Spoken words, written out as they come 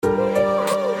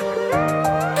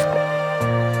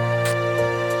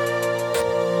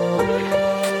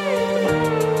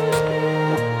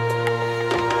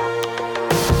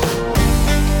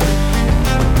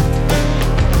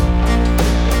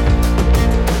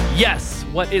Yes,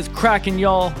 what is cracking,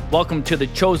 y'all? Welcome to The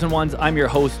Chosen Ones. I'm your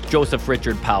host, Joseph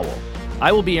Richard Powell.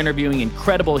 I will be interviewing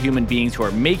incredible human beings who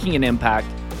are making an impact,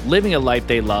 living a life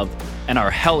they love, and are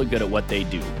hella good at what they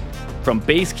do. From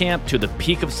base camp to the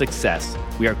peak of success,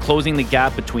 we are closing the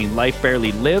gap between life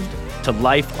barely lived to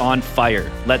life on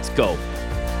fire. Let's go.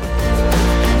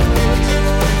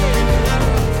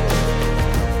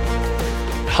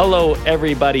 Hello,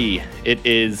 everybody. It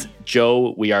is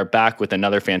Joe. We are back with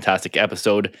another fantastic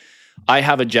episode. I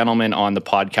have a gentleman on the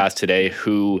podcast today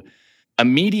who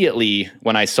immediately,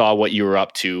 when I saw what you were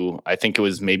up to, I think it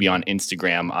was maybe on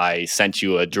Instagram, I sent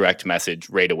you a direct message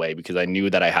right away because I knew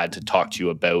that I had to talk to you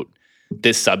about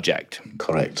this subject.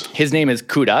 Correct. His name is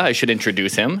Kuda. I should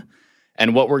introduce him.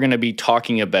 And what we're going to be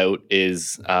talking about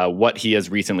is what he has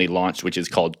recently launched, which is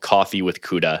called Koffee with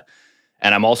Kuda.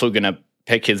 And I'm also going to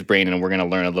pick his brain and we're going to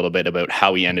learn a little bit about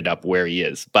how he ended up where he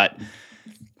is. But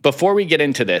before we get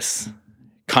into this,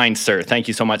 kind sir, thank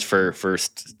you so much for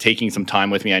taking some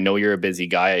time with me. I know you're a busy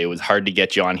guy. It was hard to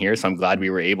get you on here, so I'm glad we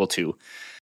were able to.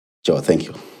 Joe, thank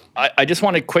you. I just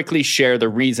want to quickly share the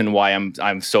reason why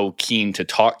I'm so keen to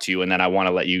talk to you, and then I want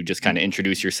to let you just kind of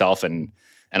introduce yourself, and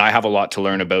I have a lot to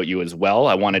learn about you as well.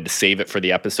 I wanted to save it for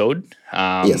the episode.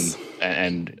 Yes.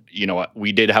 And you know,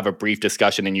 we did have a brief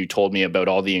discussion, and you told me about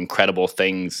all the incredible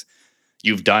things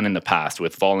you've done in the past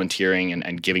with volunteering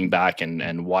and giving back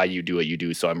and why you do what you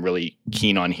do. So I'm really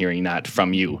keen on hearing that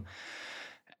from you.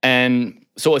 And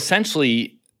so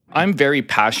essentially, I'm very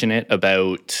passionate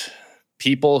about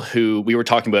people who, we were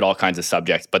talking about all kinds of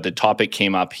subjects, but the topic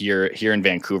came up here in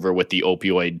Vancouver with the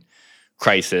opioid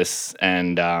crisis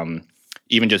and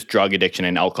even just drug addiction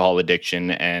and alcohol addiction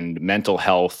and mental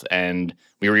health. And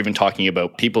we were even talking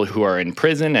about people who are in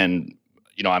prison and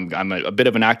you know, I'm a bit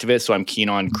of an activist, so I'm keen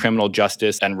on criminal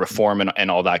justice and reform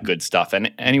and all that good stuff.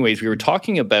 And anyways, we were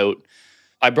talking about,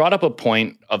 I brought up a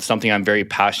point of something I'm very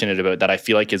passionate about that I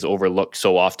feel like is overlooked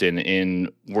so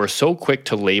often we're so quick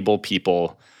to label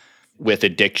people with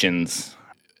addictions.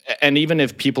 And even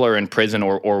if people are in prison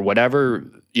or whatever,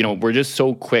 you know, we're just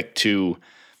so quick to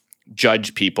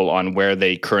judge people on where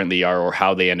they currently are or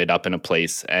how they ended up in a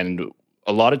place. And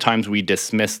a lot of times we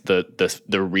dismiss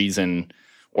the reason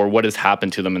or what has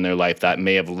happened to them in their life that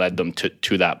may have led them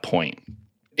to that point.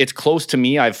 It's close to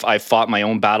me. I've fought my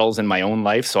own battles in my own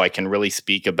life, so I can really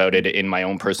speak about it in my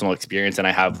own personal experience. And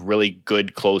I have really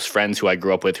good, close friends who I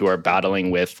grew up with who are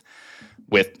battling with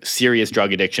serious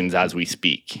drug addictions as we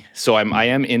speak. So I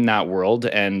am in that world,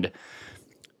 and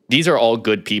these are all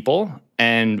good people.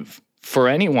 And for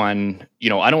anyone, you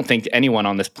know, I don't think anyone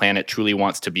on this planet truly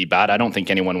wants to be bad. I don't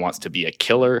think anyone wants to be a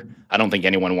killer. I don't think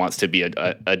anyone wants to be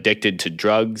addicted to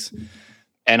drugs.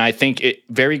 And I think it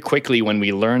very quickly, when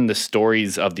we learn the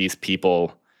stories of these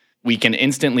people, we can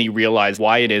instantly realize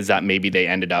why it is that maybe they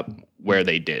ended up where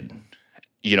they did.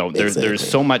 You know, there's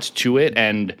so much to it.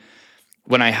 And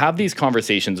when I have these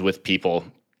conversations with people,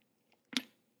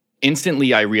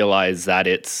 instantly I realize that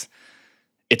it's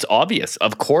obvious.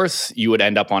 Of course, you would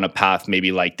end up on a path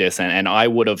maybe like this, and I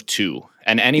would have too,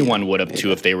 and anyone would have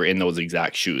too if they were in those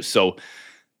exact shoes. So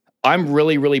I'm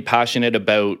really, really passionate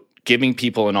about giving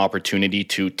people an opportunity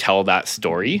to tell that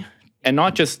story, and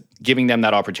not just giving them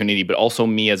that opportunity, but also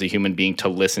me as a human being to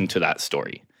listen to that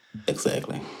story.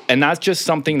 Exactly. And that's just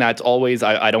something that's always,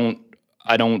 I don't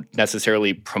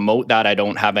necessarily promote that. I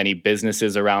don't have any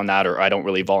businesses around that, or I don't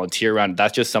really volunteer around it.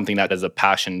 That's just something that is a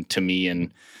passion to me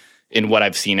and in what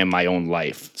I've seen in my own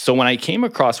life. So when I came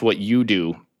across what you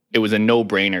do, it was a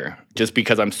no-brainer just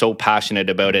because I'm so passionate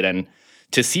about it. And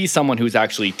to see someone who's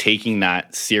actually taking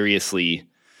that seriously,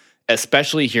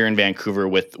 especially here in Vancouver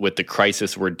with the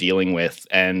crisis we're dealing with,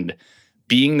 and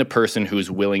being the person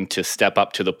who's willing to step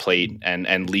up to the plate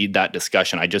and lead that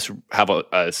discussion, I just have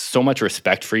so much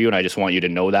respect for you, and I just want you to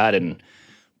know that. And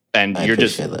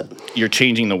you're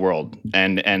changing the world.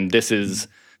 And this is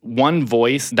one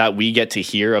voice that we get to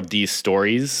hear of these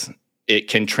stories. It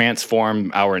can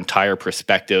transform our entire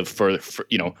perspective for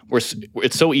you know,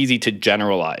 it's so easy to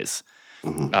generalize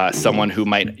someone who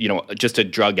might, you know, just a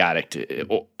drug addict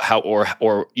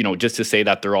or you know, just to say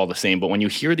that they're all the same. But when you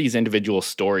hear these individual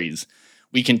stories,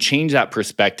 we can change that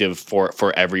perspective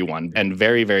for everyone, and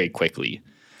very, very quickly.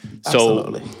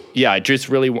 So yeah, I just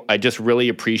really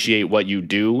appreciate what you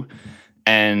do.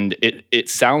 And it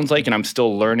sounds like, and I'm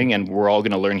still learning, and we're all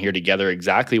going to learn here together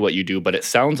exactly what you do, but it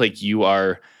sounds like you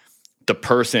are the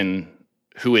person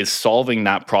who is solving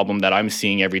that problem that I'm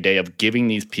seeing every day of giving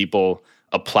these people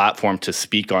a platform to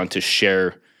speak on, to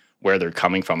share where they're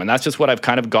coming from. And that's just what I've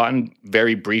kind of gotten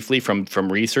very briefly from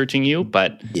researching you.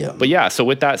 But yeah, so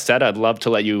with that said, I'd love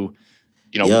to let you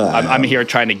I'm here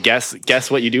trying to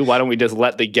guess what you do. Why don't we just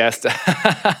let the guest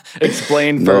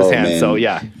explain firsthand? Man, So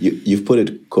yeah, you've put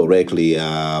it correctly,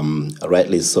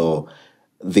 rightly so.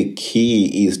 The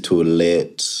key is to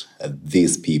let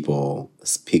these people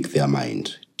speak their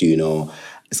mind. Do you know?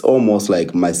 It's almost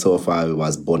like myself. I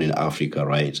was born in Africa,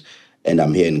 right? And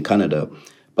I'm here in Canada.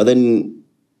 But then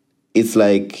it's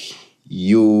like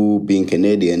you being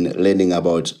Canadian, learning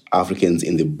about Africans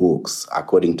in the books,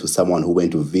 according to someone who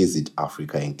went to visit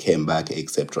Africa and came back,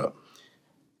 etc.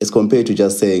 It's compared to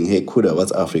just saying, hey, Kuda,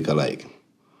 what's Africa like?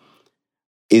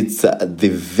 It's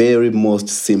the very most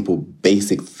simple,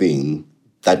 basic thing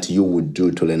that you would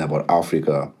do to learn about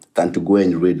Africa than to go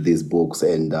and read these books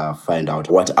and find out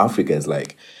what Africa is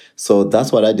like. So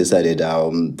that's what I decided.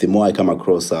 The more I come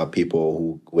across people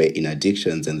who were in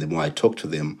addictions and the more I talk to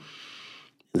them,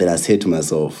 then I say to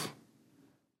myself,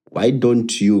 why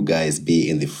don't you guys be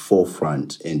in the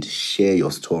forefront and share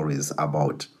your stories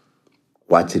about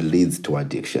what leads to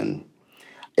addiction?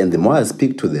 And the more I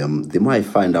speak to them, the more I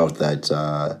find out that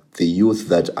the youth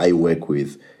that I work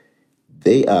with,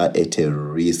 they are at a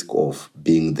risk of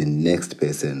being the next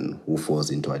person who falls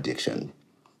into addiction.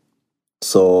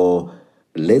 So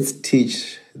let's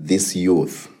teach this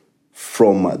youth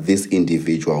from this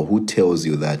individual who tells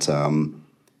you that,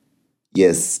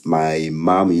 yes, my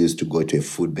mom used to go to a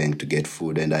food bank to get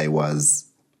food, and I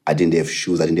didn't have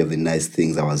shoes, I didn't have the nice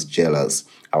things, I was jealous,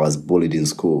 I was bullied in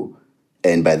school.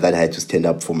 And by that, I had to stand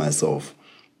up for myself.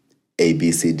 A,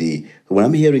 B, C, D. When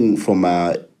I'm hearing from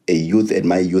a youth at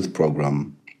my youth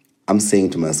program, I'm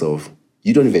saying to myself,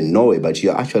 you don't even know it, but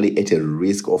you're actually at a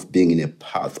risk of being in a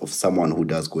path of someone who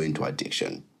does go into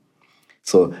addiction.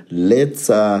 So let's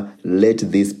let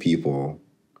these people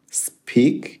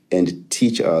speak and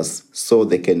teach us so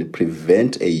they can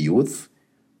prevent a youth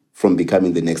from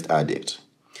becoming the next addict.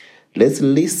 Let's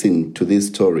listen to these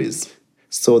stories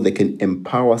so they can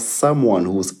empower someone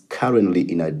who's currently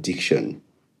in addiction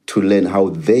to learn how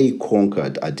they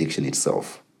conquered addiction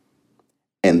itself.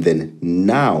 And then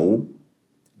now,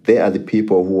 they are the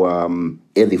people who are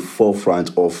at the forefront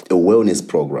of a wellness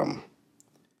program,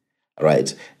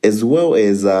 right? As well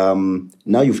as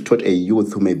now you've taught a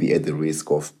youth who may be at the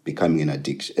risk of becoming an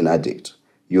addict.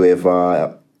 You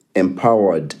have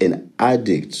empowered an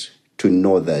addict to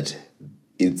know that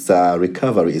its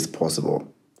recovery is possible.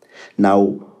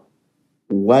 Now,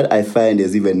 what I find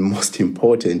is even most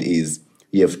important is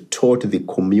you have taught the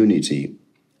community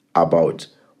about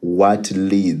what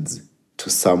leads to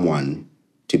someone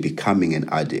to becoming an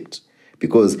addict.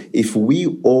 Because if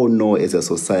we all know as a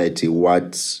society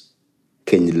what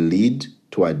can lead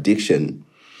to addiction,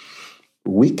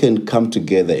 we can come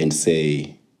together and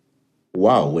say,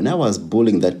 wow, when I was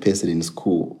bullying that person in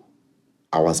school,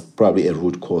 I was probably a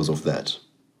root cause of that.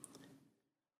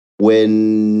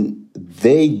 When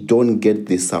they don't get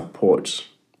the support,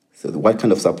 so what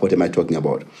kind of support am I talking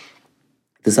about?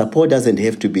 The support doesn't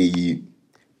have to be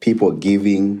people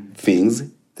giving things.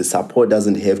 The support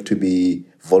doesn't have to be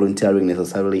volunteering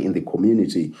necessarily in the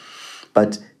community,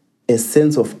 but a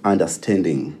sense of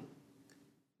understanding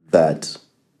that,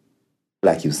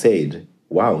 like you said,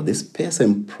 wow, this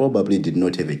person probably did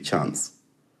not have a chance.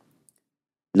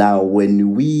 Now,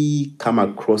 when we come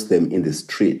across them in the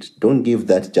street, don't give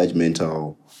that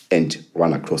judgmental and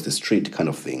run across the street kind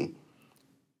of thing.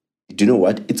 Do you know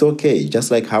what? It's okay. Just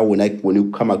like how when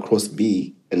you come across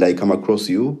me and I come across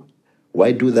you,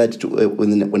 why do that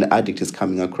when an addict is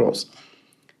coming across?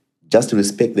 Just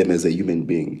respect them as a human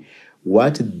being.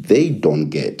 What they don't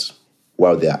get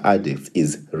while they are addicts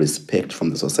is respect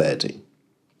from the society.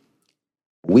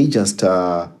 We just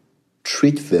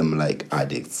treat them like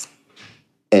addicts.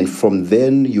 And from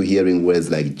then, you're hearing words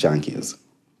like junkies.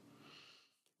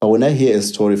 But when I hear a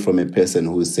story from a person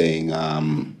who's saying,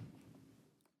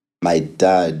 my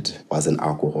dad was an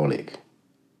alcoholic.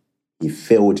 He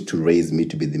failed to raise me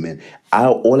to be the man.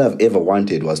 All I've ever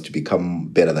wanted was to become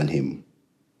better than him.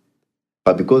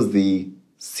 But because the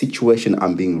situation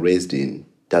I'm being raised in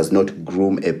does not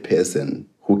groom a person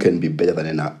who can be better than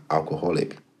an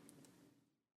alcoholic,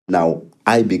 now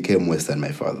I became worse than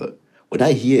my father. When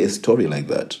I hear a story like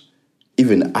that,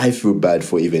 even I feel bad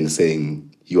for even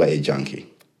saying you are a junkie.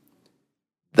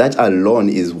 That alone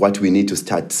is what we need to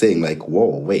start saying, like,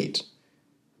 whoa, wait.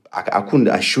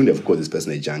 I shouldn't have called this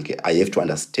person a junkie. I have to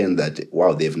understand that,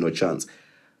 wow, they have no chance.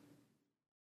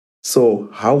 So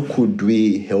how could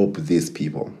we help these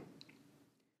people?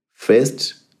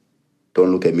 First,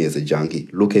 don't look at me as a junkie.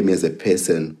 Look at me as a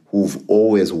person who've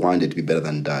always wanted to be better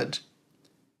than dad.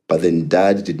 But then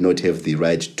dad did not have the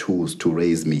right tools to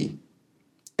raise me.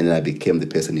 And then I became the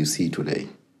person you see today.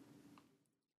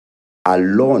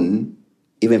 Alone,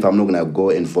 even if I'm not going to go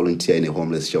and volunteer in a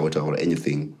homeless shelter or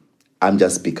anything, I'm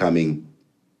just becoming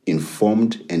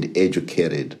informed and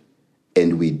educated,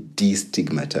 and we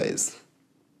destigmatize.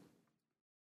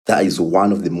 That is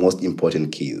one of the most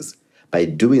important keys. By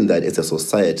doing that as a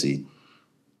society,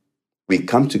 we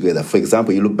come together. For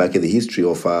example, you look back at the history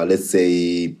of, let's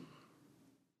say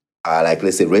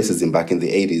racism back in the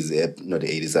 80s, not the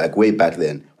 80s, like way back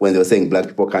then, when they were saying black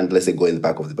people can't, let's say, go in the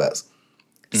back of the bus.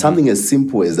 Mm-hmm. Something as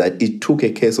simple as that, it took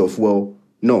a case of, well,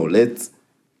 no, let's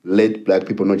let black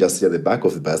people not just sit at the back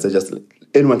of the bus,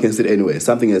 anyone can sit anywhere.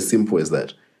 Something as simple as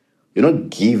that. You're not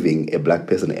giving a black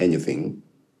person anything.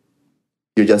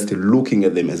 You're just looking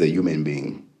at them as a human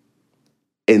being.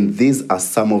 And these are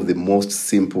some of the most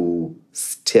simple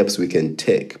steps we can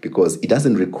take, because it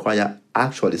doesn't require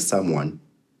actually someone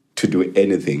to do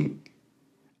anything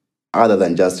other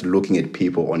than just looking at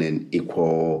people on an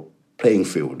equal playing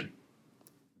field.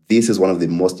 This is one of the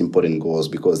most important goals,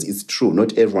 because it's true,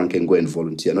 not everyone can go and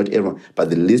volunteer, not everyone, but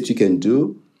the least you can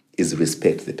do is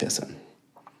respect the person.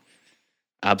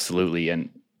 Absolutely. And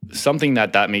something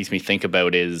that makes me think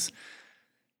about is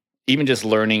even just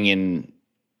learning in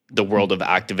the world of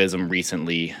activism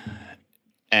recently,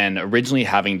 and originally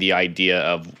having the idea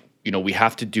of, we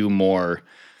have to do more,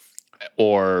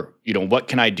 or, what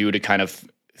can I do to kind of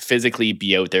physically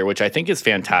be out there, which I think is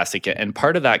fantastic. And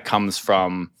part of that comes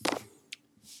from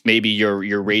maybe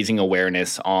you're raising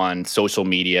awareness on social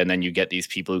media, and then you get these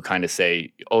people who kind of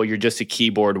say, oh, you're just a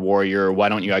keyboard warrior. Why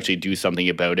don't you actually do something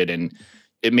about it? And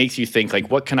it makes you think, like,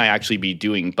 what can I actually be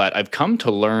doing? But I've come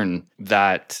to learn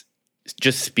that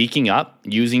just speaking up,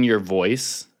 using your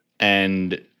voice,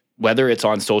 and whether it's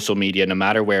on social media, no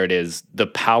matter where it is, the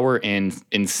power in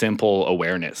simple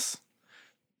awareness.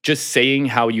 Just saying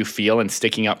how you feel and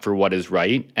sticking up for what is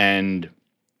right, and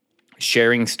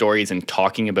sharing stories and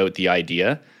talking about the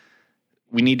idea,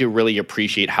 we need to really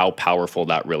appreciate how powerful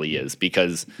that really is,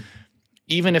 because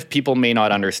even if people may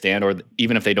not understand, or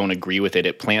even if they don't agree with it,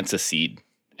 it plants a seed.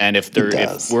 And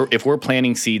if we're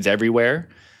planting seeds everywhere,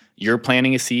 you're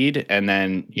planting a seed, and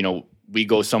then, we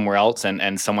go somewhere else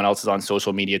and someone else is on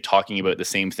social media talking about the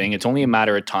same thing, it's only a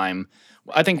matter of time.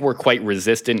 I think we're quite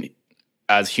resistant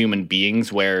as human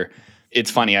beings, where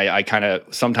it's funny. I kind of,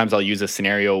 sometimes I'll use a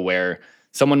scenario where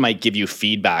someone might give you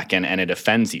feedback and it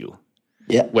offends you.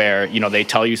 Yeah. Where, they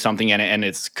tell you something and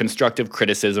it's constructive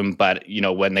criticism, but,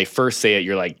 when they first say it,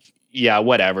 you're like, yeah,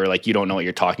 whatever, like, you don't know what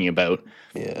you're talking about.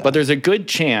 Yeah. But there's a good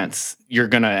chance you're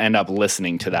going to end up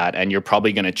listening to that, and you're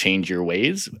probably going to change your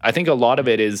ways. I think a lot of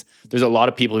it is there's a lot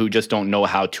of people who just don't know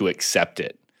how to accept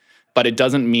it. But it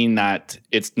doesn't mean that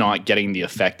it's not getting the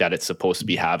effect that it's supposed to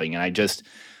be having. And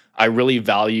I really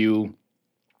value,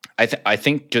 I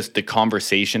think just the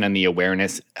conversation and the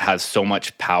awareness has so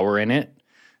much power in it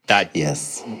that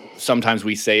yes, sometimes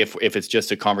we say if it's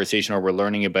just a conversation or we're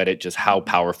learning about it, just how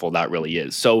powerful that really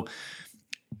is. So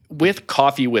with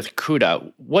Coffee with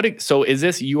Kuda, so is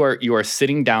this you are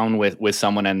sitting down with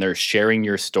someone and they're sharing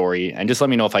your story? And just let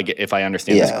me know if I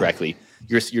understand this correctly.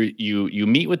 You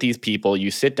meet with these people, you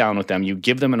sit down with them, you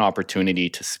give them an opportunity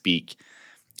to speak.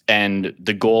 And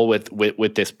the goal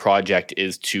with this project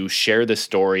is to share the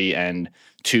story and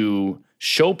to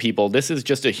show people this is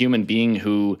just a human being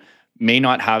who may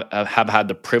not have had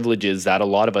the privileges that a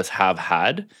lot of us have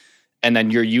had. And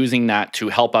then you're using that to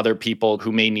help other people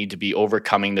who may need to be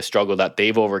overcoming the struggle that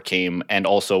they've overcame, and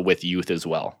also with youth as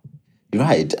well.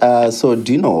 Right. So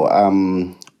do you know,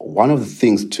 one of the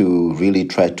things to really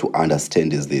try to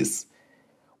understand is this.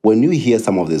 When you hear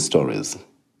some of these stories,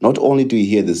 not only do you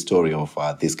hear the story of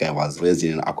this guy was raised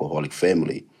in an alcoholic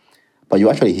family, but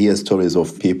you actually hear stories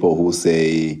of people who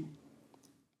say,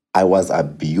 I was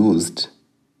abused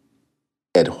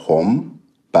at home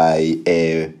by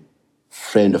a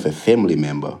friend of a family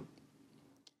member.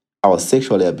 I was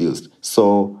sexually abused.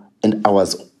 And I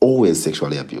was always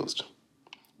sexually abused.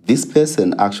 This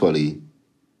person, actually,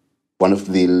 one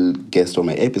of the guests on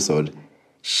my episode,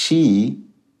 she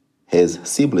has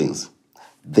siblings.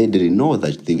 They didn't know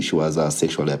that she was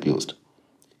sexually abused.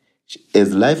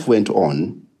 As life went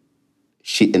on,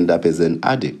 she ended up as an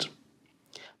addict.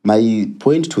 My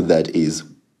point to that is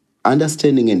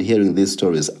understanding and hearing these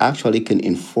stories actually can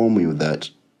inform you that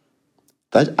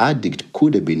addict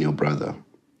could have been your brother.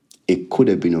 It could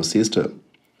have been your sister.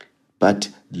 But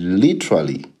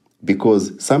literally,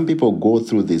 because some people go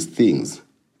through these things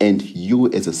and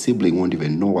you as a sibling won't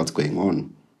even know what's going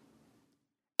on.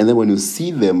 And then when you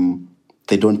see them,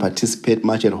 they don't participate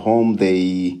much at home.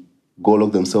 They go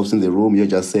lock themselves in the room. You're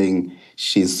just saying,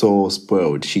 she's so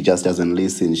spoiled. She just doesn't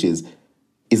listen.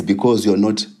 It's because you're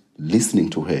not listening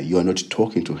to her. You are not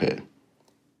talking to her.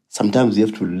 Sometimes you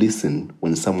have to listen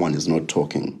when someone is not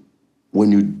talking.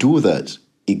 When you do that,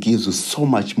 it gives you so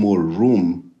much more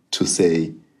room to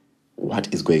say,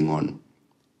 what is going on?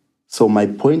 So my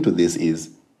point to this is,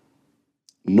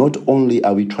 not only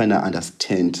are we trying to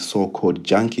understand so-called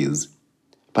junkies,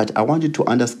 but I want you to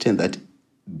understand that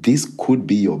this could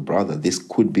be your brother, this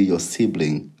could be your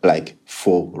sibling, like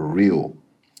for real.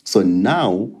 So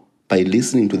now, by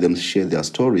listening to them share their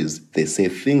stories, they say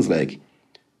things like,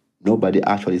 nobody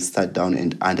actually sat down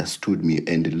and understood me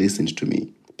and listened to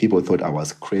me. People thought I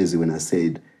was crazy when I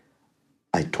said,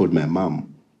 I told my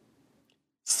mom.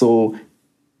 So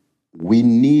we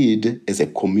need, as a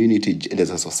community and as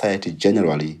a society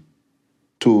generally,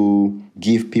 to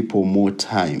give people more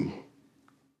time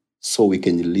so we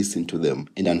can listen to them.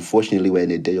 And unfortunately, we're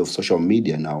in a day of social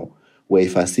media now, where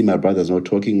if I see my brother's not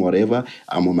talking, whatever,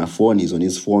 I'm on my phone, he's on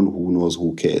his phone, who knows,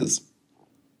 who cares?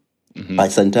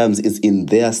 But sometimes it's in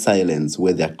their silence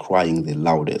where they're crying the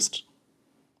loudest,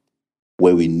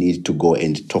 where we need to go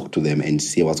and talk to them and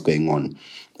see what's going on.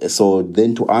 So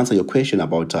then to answer your question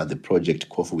about the project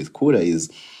Koffee with Kuda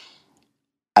is,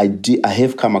 I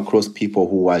have come across people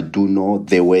who I do know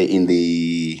they were in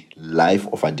the life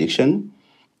of addiction.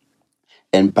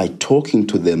 And by talking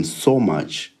to them so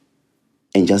much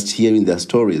and just hearing their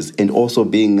stories and also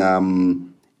being,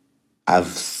 I've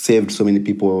saved so many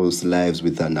people's lives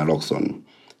with naloxone.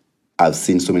 I've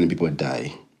seen so many people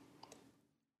die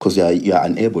because you are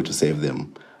unable to save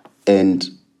them. And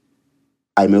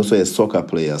I'm also a soccer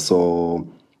player. So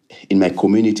in my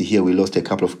community here, we lost a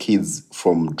couple of kids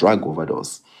from drug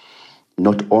overdose.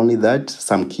 Not only that,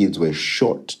 some kids were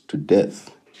shot to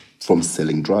death from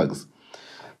selling drugs.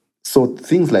 So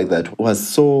things like that was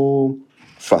so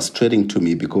frustrating to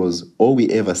me because all we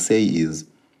ever say is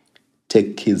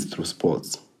take kids through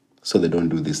sports so they don't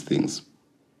do these things.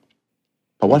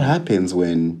 But what happens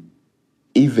when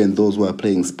even those who are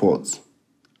playing sports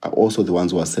are also the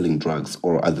ones who are selling drugs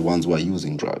or are the ones who are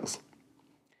using drugs?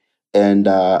 And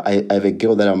I have a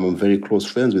girl that I'm very close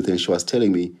friends with, and she was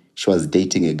telling me she was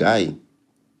dating a guy.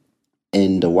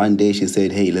 And one day she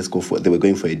said, hey, they were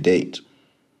going for a date.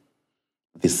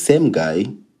 The same guy,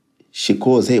 she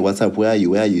calls, hey, what's up? Where are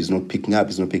you? Where are you? He's not picking up.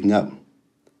 He's not picking up.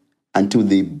 Until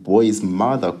the boy's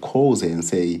mother calls her and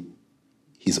say,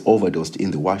 he's overdosed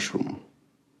in the washroom.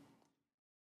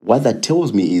 What that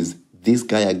tells me is this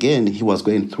guy, again, he was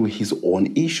going through his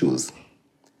own issues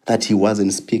that he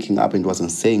wasn't speaking up and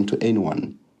wasn't saying to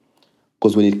anyone.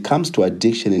 Because when it comes to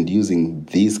addiction and using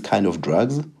these kind of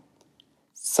drugs,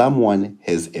 someone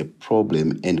has a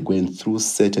problem and going through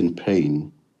certain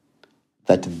pain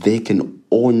that they can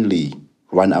only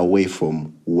run away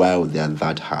from while they're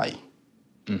that high.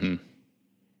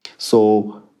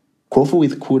 So, Koffee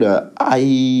with Kuda,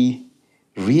 I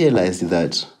realized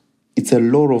that it's a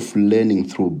lot of learning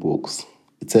through books.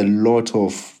 It's a lot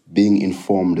of being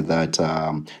informed that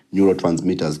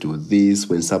neurotransmitters do this,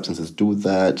 when substances do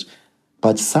that.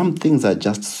 But some things are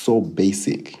just so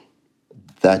basic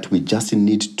that we just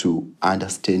need to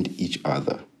understand each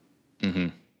other.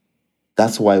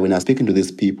 That's why when I'm speaking to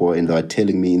these people and they're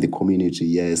telling me in the community,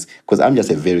 yes, because I'm just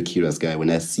a very curious guy.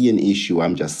 When I see an issue,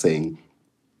 I'm just saying,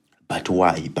 but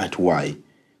why? But why?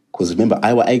 Because remember,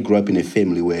 I grew up in a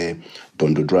family where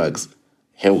don't do drugs.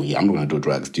 Hell yeah, I'm not going to do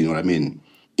drugs. Do you know what I mean?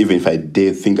 Even if I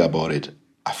dare think about it,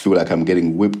 I feel like I'm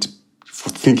getting whipped for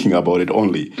thinking about it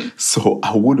only. So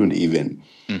I wouldn't even.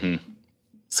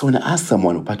 So when I ask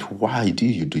someone, but why do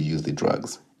you use the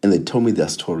drugs? And they tell me their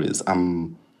stories,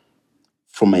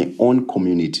 from my own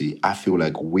community, I feel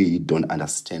like we don't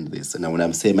understand this. And when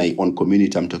I'm saying my own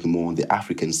community, I'm talking more on the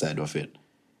African side of it.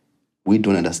 We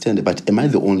don't understand it. But am I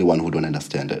the only one who don't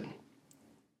understand it?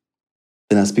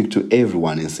 Then I speak to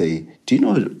everyone and say, do you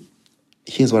know,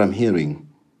 here's what I'm hearing.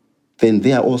 Then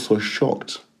they are also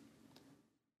shocked.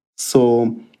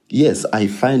 So, yes, I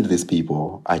find these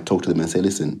people, I talk to them and say,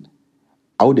 listen,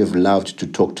 I would have loved to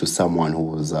talk to someone who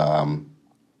was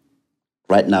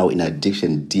right now in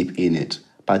addiction, deep in it,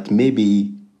 but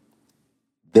maybe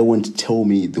they won't tell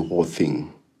me the whole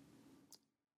thing.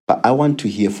 But I want to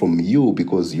hear from you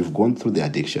because you've gone through the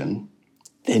addiction,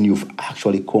 then you've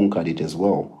actually conquered it as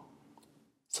well.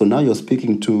 So now you're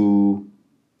speaking to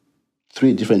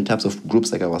three different types of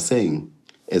groups, like I was saying,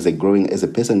 as a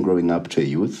person growing up to a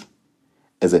youth,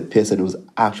 as a person who's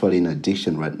actually in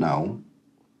addiction right now,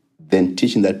 then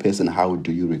teaching that person how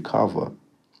do you recover,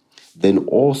 then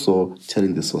also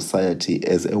telling the society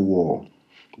as a whole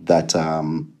that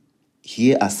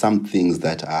here are some things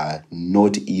that are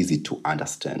not easy to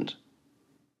understand.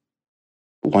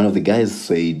 One of the guys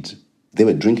said they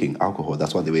were drinking alcohol.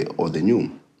 That's what they were, or they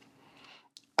knew.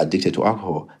 addicted to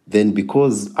alcohol, then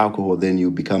because alcohol, then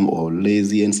you become all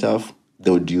lazy and stuff,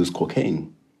 they would use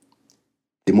cocaine.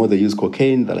 The more they use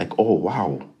cocaine, they're like, oh,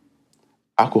 wow,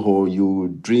 alcohol,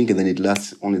 you drink and then it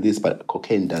lasts only this, but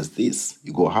cocaine does this,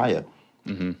 you go higher.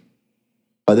 Mm-hmm.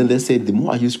 But then they say, the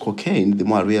more I use cocaine, the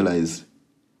more I realize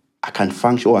I can't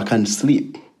function or I can't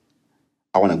sleep.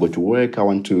 I want to go to work, I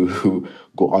want to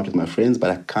go out with my friends, but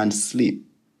I can't sleep.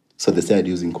 So they started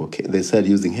using cocaine, they started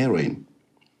using heroin.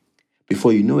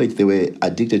 Before you know it, they were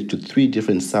addicted to 3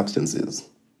 different substances.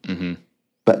 Mm-hmm.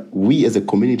 But we as a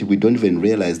community, we don't even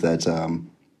realize that,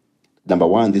 number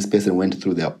one, this person went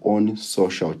through their own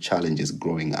social challenges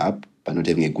growing up by not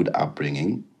having a good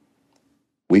upbringing.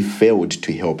 We failed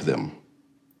to help them.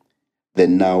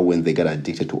 Then now when they got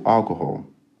addicted to alcohol,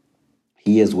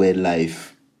 here's where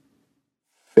life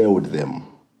failed them.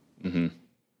 Mm-hmm.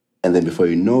 And then before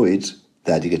you know it,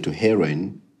 they're addicted to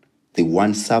heroin, the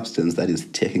one substance that is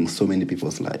taking so many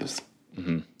people's lives.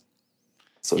 Mm-hmm.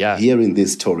 So hearing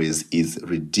these stories is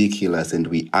ridiculous, and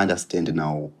we understand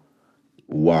now,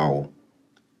 wow,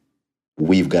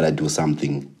 we've got to do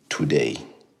something today.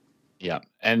 Yeah.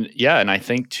 And I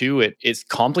think too, it's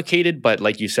complicated, but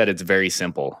like you said, it's very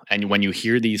simple. And when you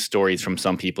hear these stories from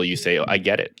some people, you say, oh, I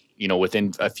get it. You know,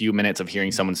 within a few minutes of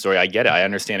hearing someone's story, I get it. I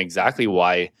understand exactly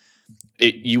why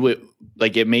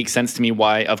it makes sense to me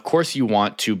why, of course, you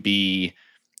want to be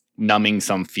numbing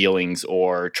some feelings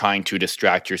or trying to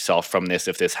distract yourself from this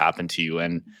if this happened to you.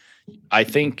 And I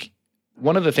think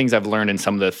one of the things I've learned in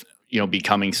some of the,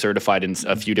 becoming certified in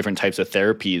a few different types of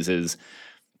therapies is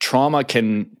trauma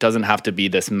doesn't have to be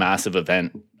this massive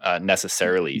event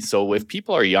necessarily. So if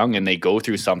people are young and they go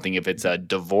through something, if it's a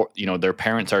divorce, their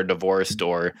parents are divorced,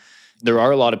 or there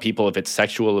are a lot of people, if it's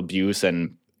sexual abuse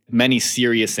and many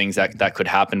serious things that could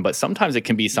happen, but sometimes it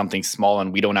can be something small,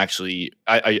 and we don't actually.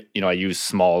 I use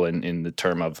small in the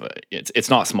term of it's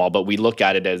not small, but we look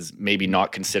at it as maybe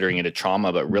not considering it a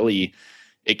trauma, but really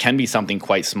it can be something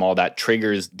quite small that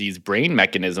triggers these brain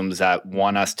mechanisms that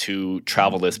want us to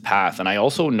travel this path. And I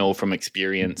also know from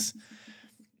experience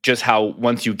just how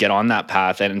once you get on that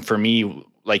path, and for me,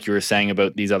 like you were saying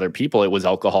about these other people, it was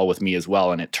alcohol with me as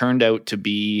well, and it turned out to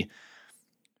be,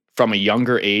 from a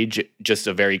younger age, just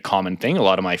a very common thing. A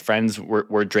lot of my friends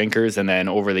were drinkers, and then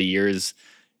over the years,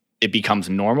 it becomes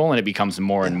normal, and it becomes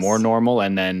more and more normal,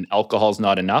 and then alcohol's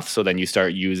not enough, so then you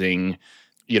start using,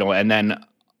 and then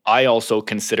I also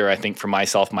consider, I think for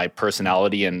myself, my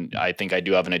personality, and I think I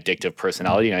do have an addictive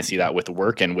personality, and I see that with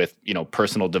work and with,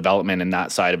 personal development and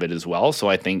that side of it as well. So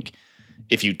I think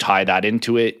if you tie that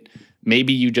into it,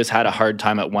 maybe you just had a hard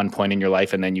time at one point in your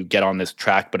life, and then you get on this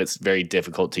track, but it's very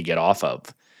difficult to get off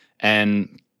of.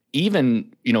 And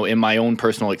even, in my own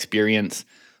personal experience,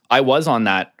 I was on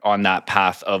that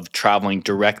path of traveling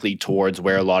directly towards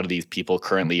where a lot of these people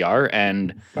currently are.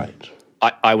 And right.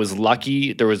 I was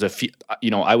lucky. There was a few,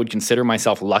 I would consider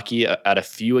myself lucky at a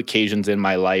few occasions in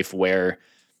my life where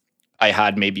I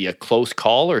had maybe a close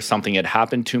call or something had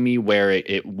happened to me where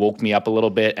it woke me up a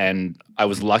little bit. And I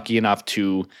was lucky enough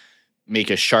to make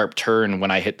a sharp turn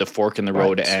when I hit the fork in the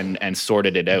road and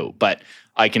sorted it out. But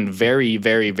I can very,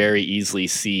 very, very easily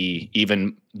see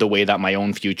even the way that my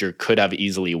own future could have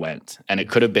easily went. And it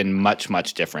could have been much,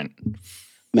 much different.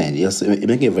 Man, yes, you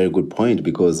make a very good point,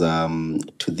 because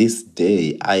to this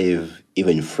day, I have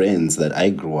even friends that I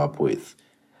grew up with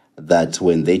that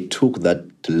when they took that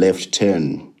left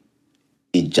turn,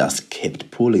 it just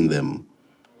kept pulling them.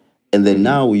 And then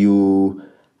now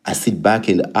I sit back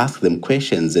and ask them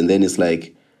questions, and then it's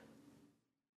like,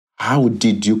 how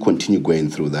did you continue going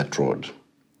through that road?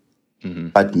 Mm-hmm.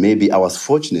 But maybe I was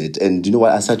fortunate, and you know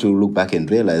what? I started to look back and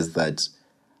realize that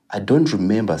I don't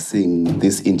remember seeing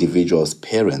this individual's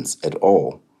parents at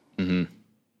all. Mm-hmm.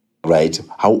 Right?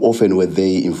 How often were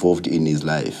they involved in his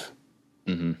life?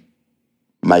 Mm-hmm.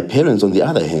 My parents, on the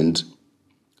other hand,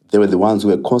 they were the ones who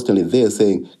were constantly there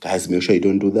saying, guys, make sure you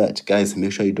don't do that. Guys,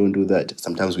 make sure you don't do that.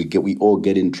 Sometimes we all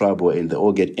get in trouble and they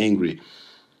all get angry.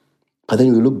 But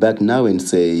then we look back now and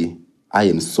say, I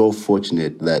am so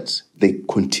fortunate that they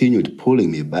continued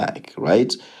pulling me back,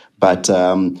 right? But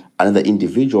another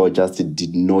individual just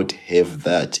did not have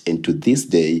that. And to this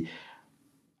day,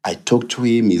 I talk to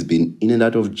him. He's been in and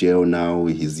out of jail now.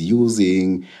 He's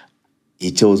using.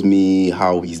 He tells me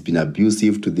how he's been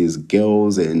abusive to these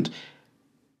girls, and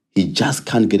he just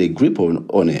can't get a grip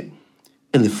on it.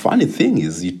 And the funny thing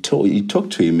is, you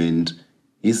talk to him and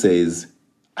he says,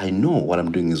 I know what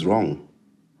I'm doing is wrong.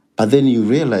 But then you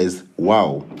realize,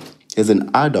 wow, as an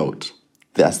adult,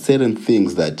 there are certain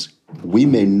things that we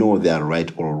may know they are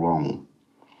right or wrong.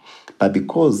 But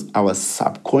because our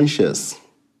subconscious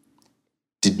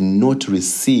did not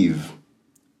receive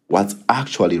what's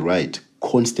actually right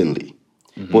constantly.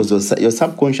 Because your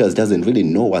subconscious doesn't really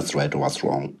know what's right or what's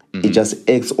wrong. It just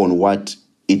acts on what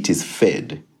it is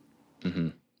fed.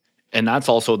 And that's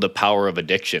also the power of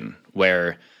addiction,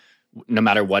 where no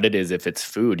matter what it is, if it's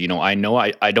food, I know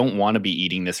I don't want to be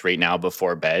eating this right now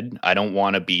before bed. I don't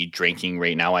want to be drinking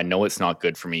right now. I know it's not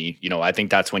good for me. I think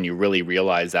that's when you really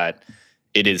realize that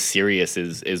it is serious,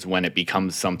 is when it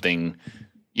becomes something.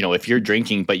 If you're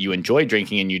drinking, but you enjoy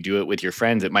drinking and you do it with your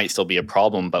friends, it might still be a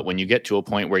problem. But when you get to a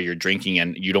point where you're drinking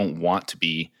and you don't want to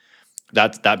be,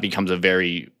 that becomes a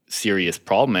very serious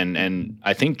problem. And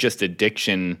I think just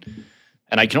addiction,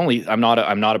 and I'm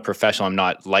not a professional. I'm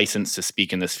not licensed to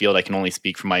speak in this field. I can only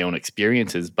speak from my own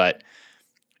experiences, but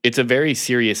it's a very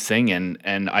serious thing.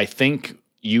 And I think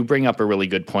you bring up a really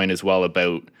good point as well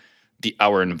about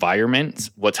our environment,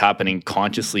 what's happening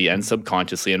consciously and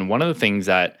subconsciously. And one of the things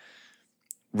that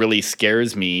really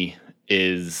scares me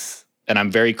is, and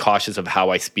I'm very cautious of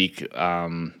how I speak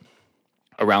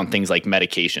around things like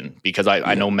medication, because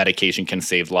I know medication can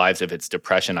save lives if it's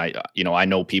depression. I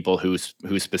know people who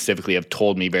specifically have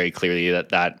told me very clearly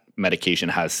that medication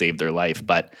has saved their life,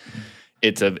 but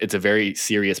it's a very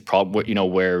serious problem.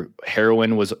 Where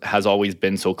heroin has always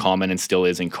been so common and still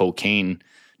is, and cocaine.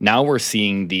 Now we're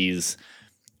seeing these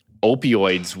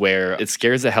opioids where it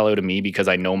scares the hell out of me, because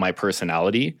I know my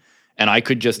personality, and I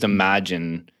could just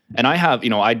imagine. And I have,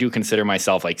 I do consider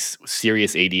myself like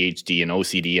serious ADHD and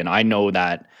OCD, and I know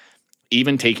that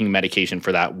even taking medication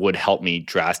for that would help me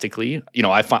drastically.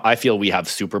 I feel we have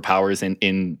superpowers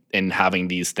in having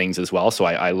these things as well. So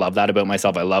I love that about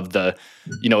myself. I love the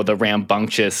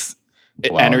rambunctious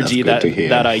energy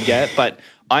that I get. But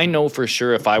I know for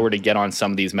sure if I were to get on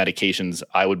some of these medications,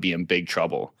 I would be in big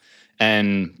trouble.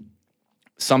 And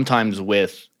sometimes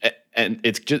and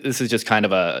this is just kind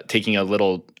of taking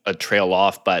a trail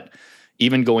off, but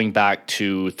even going back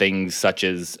to things such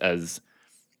as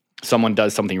someone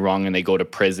does something wrong and they go to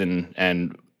prison,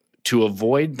 and to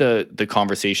avoid the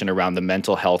conversation around the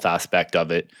mental health aspect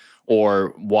of it,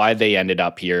 or why they ended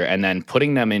up here, and then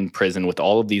putting them in prison with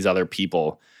all of these other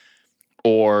people,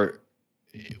 or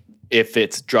if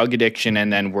it's drug addiction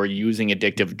and then we're using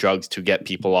addictive drugs to get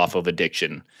people off of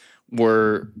addiction,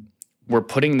 we're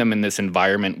putting them in this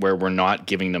environment where we're not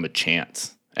giving them a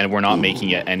chance, and we're not making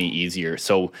it any easier.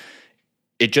 So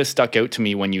it just stuck out to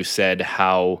me when you said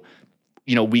how,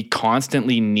 we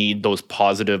constantly need those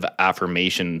positive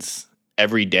affirmations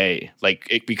every day,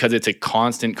 because it's a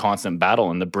constant battle,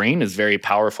 and the brain is very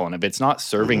powerful. And if it's not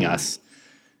serving us,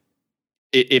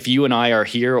 if you and I are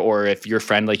here, or if your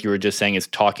friend, like you were just saying, is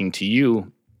talking to you,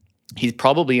 he's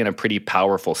probably in a pretty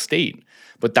powerful state.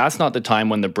 But that's not the time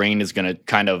when the brain is going to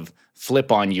kind of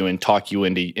flip on you and talk you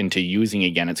into using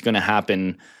again. It's going to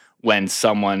happen when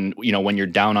someone, when you're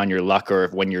down on your luck, or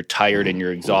when you're tired and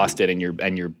you're exhausted and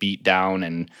you're beat down,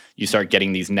 and you start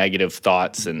getting these negative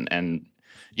thoughts, and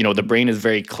the brain is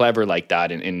very clever like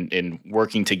that in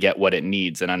working to get what it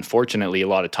needs. And unfortunately, a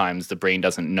lot of times the brain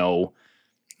doesn't know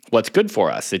what's good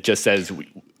for us. It just says,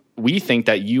 we think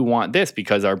that you want this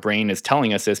because our brain is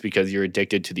telling us this, because you're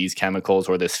addicted to these chemicals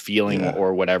or this feeling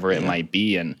or whatever it might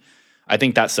be. And I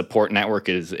think that support network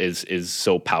is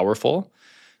so powerful.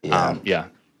 I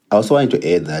also wanted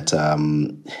to add that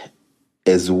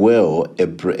as well,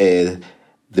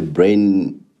 the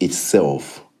brain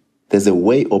itself, there's a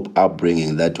way of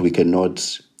upbringing that we cannot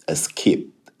skip.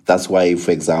 That's why,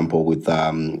 for example, with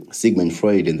Sigmund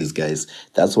Freud and these guys,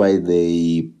 that's why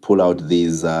they pull out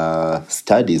these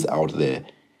studies out there.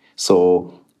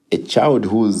 So a child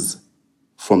who's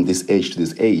from this age to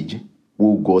this age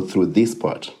will go through this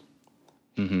part.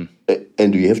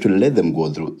 And you have to let them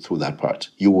go through that part.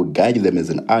 You will guide them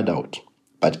as an adult,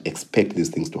 but expect these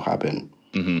things to happen.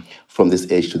 From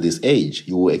this age to this age,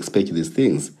 you will expect these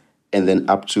things. And then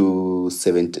up to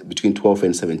between 12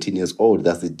 and 17 years old,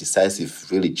 that's the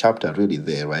decisive chapter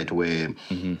there, right? Where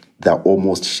they're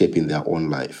almost shaping their own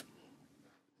life.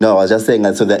 No, I was just saying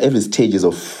that, so there are every stages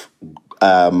of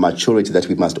maturity that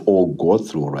we must all go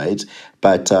through, right?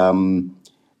 But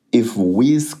if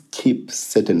we skip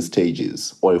certain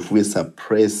stages, or if we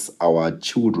suppress our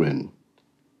children,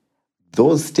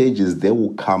 those stages, they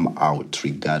will come out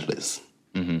regardless.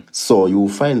 So you will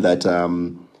find that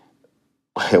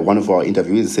one of our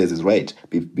interviewees says is right.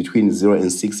 Between 0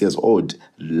 and 6 years old,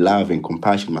 love and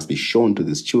compassion must be shown to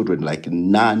these children like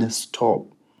non-stop.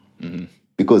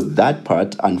 Because that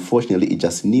part, unfortunately, it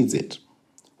just needs it.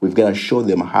 We've got to show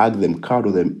them, hug them,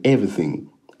 cuddle them, everything,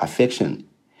 affection.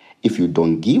 If you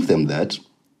don't give them that,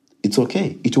 it's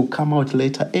okay. It will come out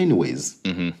later anyways.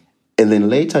 And then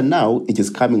later now, it is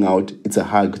coming out, it's a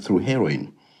hug through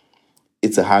heroin.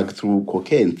 It's a hug through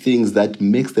cocaine, things that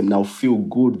makes them now feel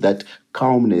good, that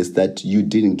calmness that you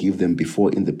didn't give them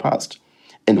before in the past.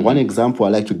 And one example I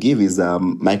like to give is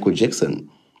Michael Jackson.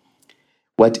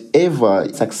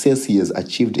 Whatever success he has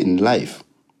achieved in life,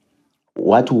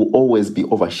 what will always be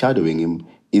overshadowing him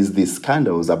is the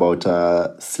scandals about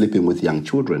sleeping with young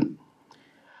children.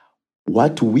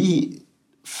 What we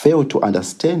fail to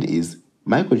understand is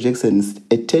Michael Jackson's,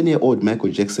 a 10-year-old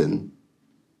Michael Jackson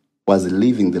was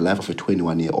living the life of a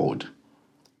 21-year-old.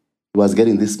 He was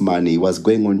getting this money, he was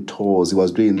going on tours, he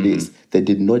was doing this. They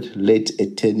did not let a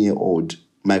 10-year-old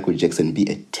Michael Jackson be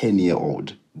a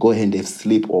 10-year-old. Go ahead and have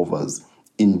sleepovers.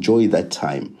 Enjoy that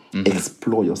time.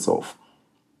 Explore yourself.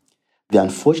 The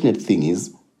unfortunate thing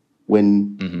is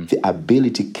when the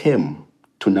ability came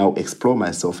to now explore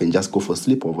myself and just go for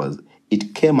sleepovers,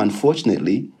 it came,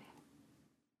 unfortunately,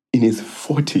 in his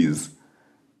 40s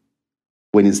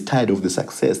when he's tired of the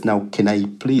success. Now, can I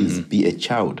please be a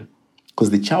child? Because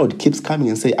the child keeps coming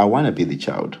and say, I want to be the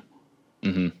child.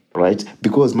 Right?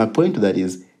 Because my point to that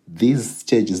is these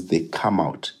stages, they come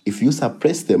out. If you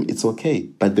suppress them, it's okay,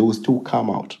 but they will still come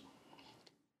out.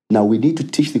 Now, we need to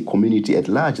teach the community at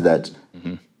large that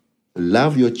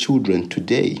love your children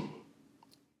today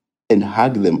and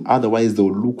hug them. Otherwise,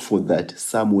 they'll look for that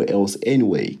somewhere else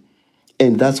anyway.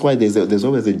 And that's why there's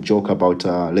always a joke about,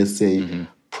 let's say,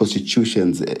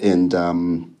 prostitutions and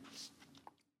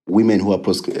women who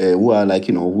are like,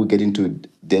 who get into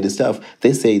dirty stuff.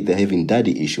 They say they're having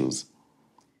daddy issues.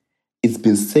 It's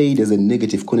been said as a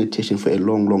negative connotation for a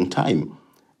long, long time.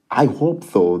 I hope,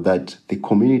 though, that the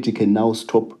community can now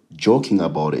stop joking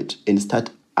about it and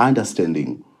start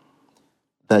understanding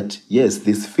that, yes,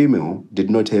 this female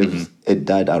did not have a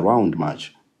dad around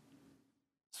much.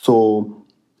 So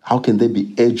how can they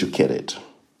be educated?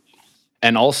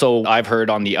 And also, I've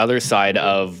heard on the other side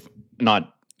of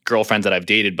not girlfriends that I've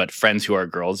dated, but friends who are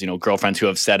girls, girlfriends who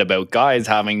have said about guys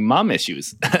having mom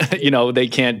issues. They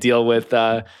can't deal with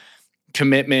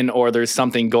commitment, or there's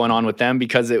something going on with them,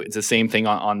 because it's the same thing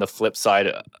on the flip side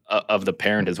of the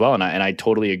parent as well. And I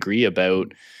totally agree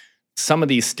about some of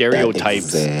these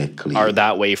stereotypes are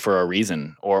that way for a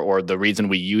reason, or the reason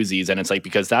we use these. And it's like,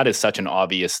 because that is such an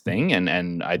obvious thing.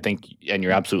 And I think, and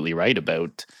you're absolutely right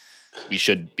about, we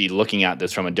should be looking at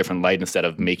this from a different light instead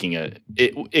of making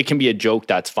it can be a joke,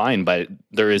 that's fine, but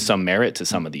there is some merit to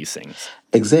some of these things.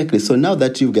 Exactly. So now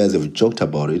that you guys have joked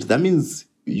about it, that means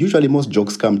usually most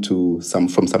jokes come from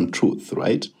some truth,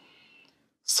 right?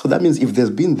 So that means if there's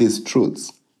been these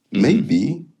truths,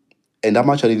 maybe, and I'm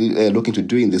actually looking to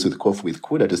doing this with Koffee with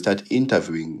Kuda, to start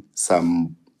interviewing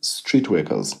some street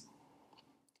workers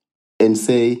and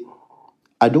say,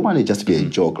 I don't want it just to be a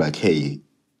joke like, hey,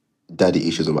 daddy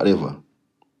issues or whatever.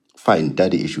 Fine,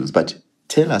 daddy issues, but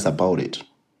tell us about it.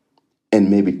 And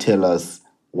maybe tell us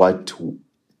what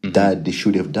dad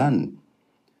should have done.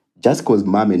 Just because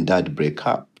mom and dad break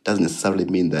up doesn't necessarily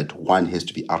mean that one has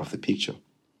to be out of the picture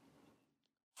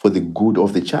for the good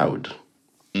of the child.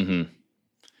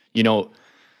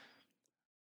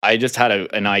 I just had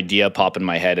an idea pop in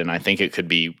my head, and I think it could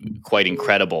be quite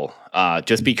incredible.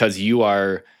 Just because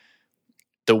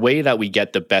the way that we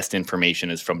get the best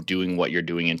information is from doing what you're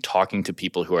doing and talking to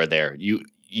people who are there.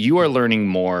 You are learning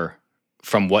more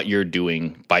from what you're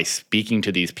doing by speaking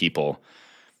to these people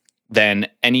than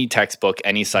any textbook,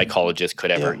 any psychologist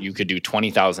could ever. You could do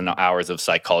 20,000 hours of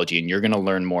psychology, and you're going to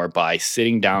learn more by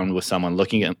sitting down with someone,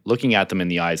 looking at them in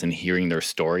the eyes and hearing their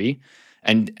story.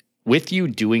 And with you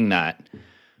doing that,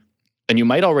 and you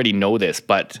might already know this,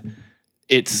 but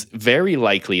it's very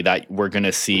likely that we're going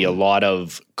to see a lot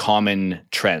of common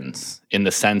trends in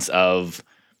the sense of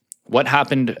what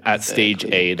happened at stage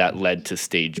A that led to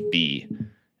stage B.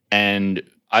 And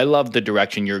I love the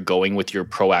direction you're going with your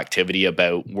proactivity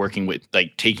about working with,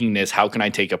 like, taking this, how can I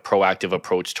take a proactive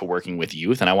approach to working with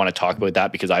youth? And I want to talk about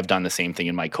that because I've done the same thing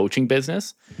in my coaching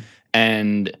business.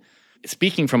 And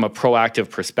speaking from a proactive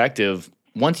perspective,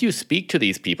 once you speak to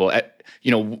these people,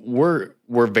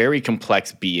 we're very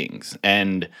complex beings,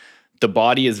 and the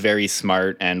body is very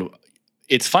smart. And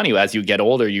it's funny, as you get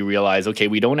older, you realize, okay,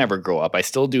 we don't ever grow up. I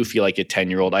still do feel like a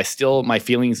 10-year-old. My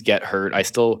feelings get hurt. I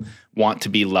still want to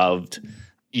be loved.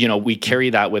 We carry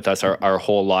that with us our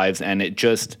whole lives. And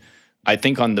I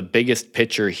think on the biggest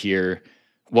picture here,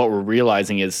 what we're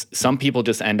realizing is some people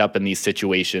just end up in these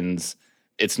situations.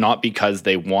 It's not because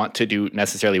they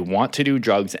necessarily want to do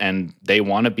drugs and they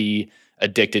want to be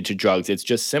addicted to drugs. It's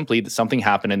just simply that something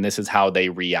happened and this is how they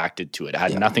reacted to it. It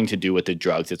had nothing to do with the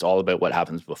drugs. It's all about what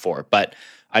happens before. But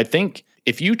I think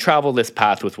if you travel this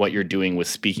path with what you're doing with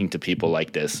speaking to people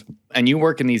like this, and you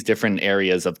work in these different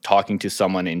areas of talking to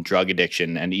someone in drug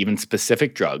addiction and even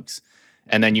specific drugs,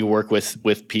 and then you work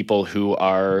with people who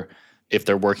are, if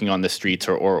they're working on the streets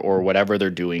or whatever they're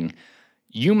doing,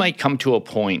 you might come to a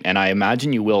point, and I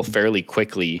imagine you will fairly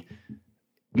quickly,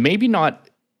 maybe not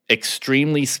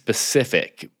extremely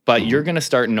specific, but you're going to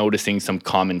start noticing some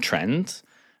common trends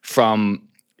from,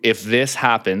 if this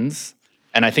happens,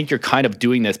 and I think you're kind of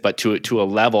doing this, but to a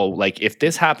level, like if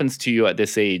this happens to you at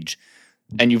this age,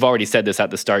 and you've already said this at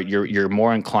the start, you're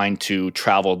more inclined to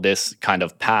travel this kind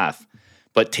of path.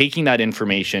 But taking that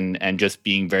information and just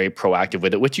being very proactive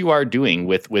with it, which you are doing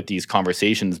with these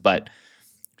conversations, but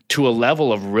to a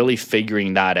level of really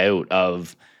figuring that out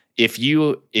of, if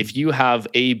you have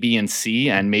A, B, and C,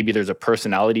 and maybe there's a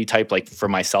personality type, like for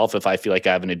myself, if I feel like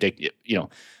I have an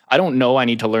I don't know, I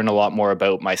need to learn a lot more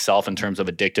about myself in terms of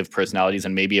addictive personalities,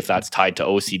 and maybe if that's tied to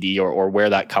OCD or where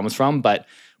that comes from. But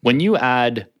when you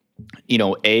add,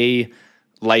 A,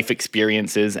 life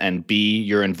experiences, and B,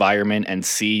 your environment, and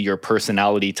C, your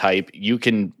personality type, you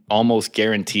can almost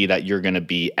guarantee that you're going to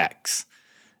be X.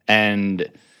 And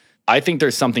I think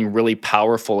there's something really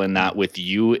powerful in that with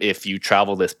you if you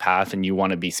travel this path and you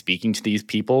want to be speaking to these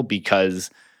people, because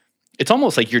it's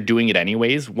almost like you're doing it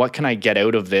anyways. What can I get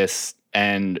out of this?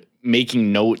 And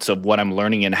making notes of what I'm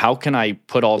learning, and how can I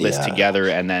put all this together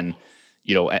and then,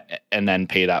 and then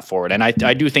pay that forward. And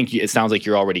I do think it sounds like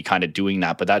you're already kind of doing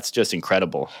that, but that's just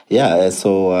incredible. Yeah.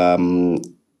 So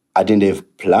I didn't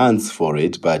have plans for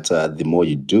it, but the more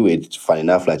you do it, fun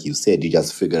enough, like you said, you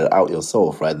just figure it out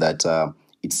yourself, right? That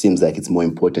it seems like it's more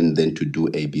important than to do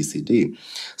A, B, C, D.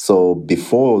 So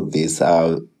before this,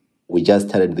 we just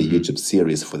started the YouTube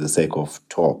series for the sake of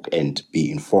talk and be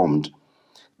informed.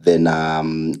 Then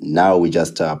now we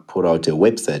just put out a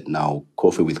website now,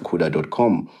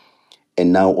 coffeewithkuda.com.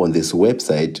 And now on this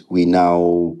website, we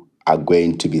now are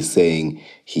going to be saying,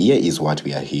 here is what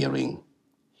we are hearing.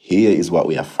 Here is what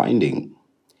we are finding,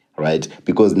 right?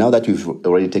 Because now that we've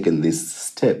already taken this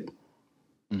step,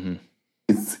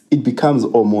 it becomes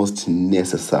almost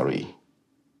necessary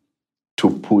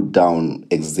to put down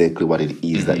exactly what it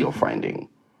is that you're finding.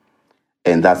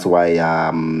 And that's why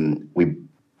we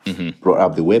brought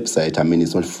up the website. I mean,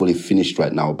 it's not fully finished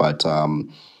right now, but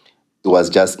it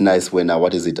was just nice when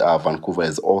Vancouver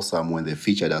is awesome, when they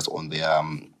featured us on their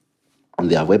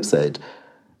website.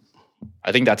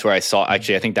 I think that's where I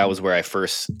think that was where I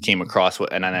first came across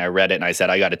and then I read it and I said,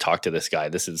 I got to talk to this guy.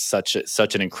 This is such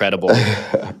an incredible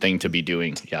thing to be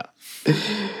doing. Yeah.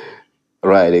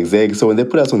 Right, exactly. So when they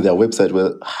put us on their website,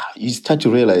 well, you start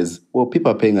to realize, well,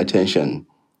 people are paying attention.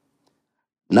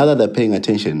 Now that they're paying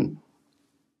attention,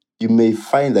 you may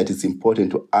find that it's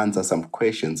important to answer some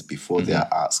questions before they are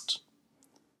asked.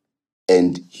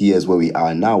 And here's where we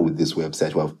are now with this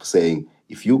website. We're saying,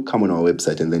 if you come on our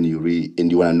website and then you read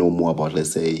and you want to know more about,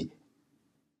 let's say,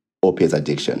 opiate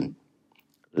addiction,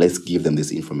 let's give them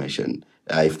this information.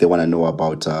 If they want to know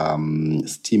about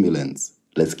stimulants,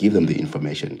 let's give them the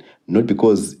information. Not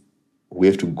because we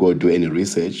have to go do any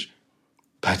research,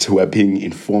 but we're being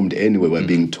informed anyway, we're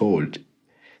being told.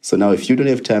 So now if you don't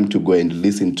have time to go and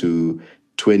listen to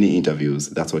 20 interviews,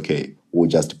 that's okay. We'll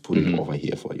just put it over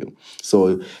here for you.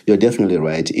 So you're definitely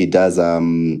right. It does,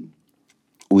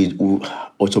 we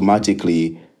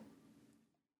automatically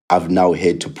have now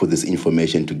had to put this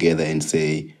information together and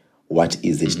say, what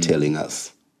is it telling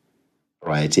us?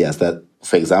 Right? Yes, that,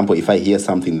 for example, if I hear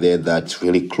something there that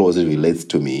really closely relates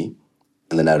to me,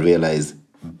 and then I realize,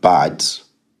 but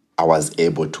I was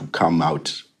able to come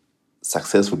out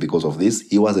successful because of this,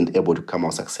 he wasn't able to come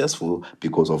out successful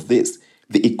because of this,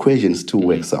 the equation still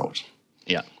works out.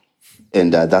 Yeah.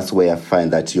 And that's where I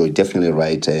find that you're definitely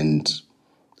right. And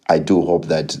I do hope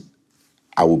that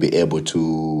I will be able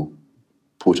to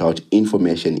put out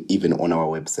information even on our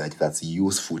website that's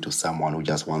useful to someone who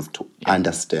just wants to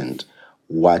understand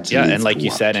what. Yeah, and like you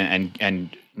said,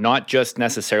 and not just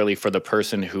necessarily for the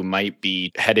person who might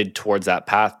be headed towards that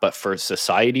path, but for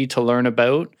society to learn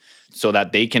about, so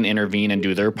that they can intervene and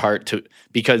do their part to,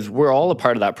 because we're all a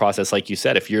part of that process. Like you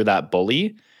said, if you're that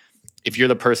bully, if you're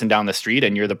the person down the street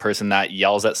and you're the person that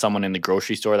yells at someone in the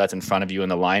grocery store that's in front of you in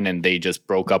the line and they just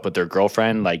broke up with their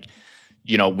girlfriend, like,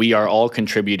 we are all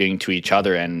contributing to each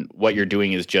other. And what you're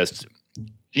doing is just,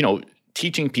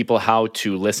 teaching people how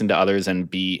to listen to others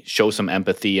and show some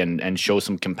empathy and show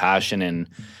some compassion. And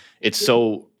it's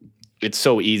so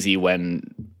easy when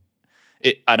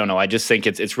I don't know. I just think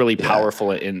it's really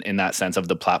powerful in that sense of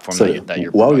the platform that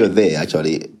you're while you're there,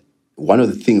 actually, one of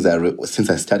the things since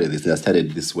I started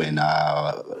this when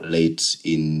late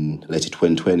in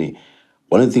 2020.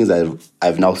 One of the things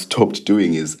I've now stopped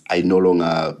doing is I no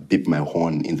longer beep my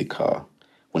horn in the car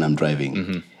when I'm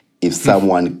driving. If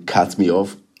someone cuts me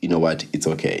off, you know what? It's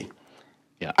okay.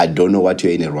 Yeah. I don't know what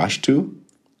you're in a rush to.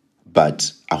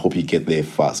 but I hope you get there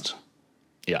fast.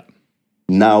 Yeah.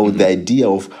 Now, the idea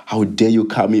of how dare you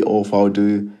cut me off,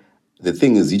 the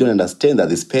thing is, you don't understand that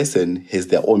this person has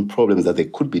their own problems that they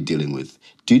could be dealing with.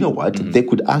 Do you know what? They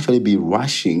could actually be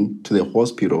rushing to the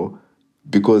hospital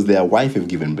because their wife have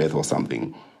given birth or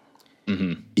something.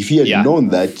 If you had known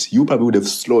that, you probably would have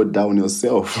slowed down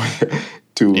yourself.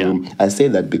 I say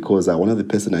that because one of the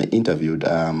person I interviewed,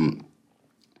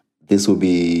 this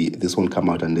won't come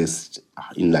out unless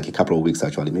in like a couple of weeks,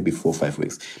 actually, maybe 4 or 5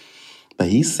 weeks. But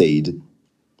he said,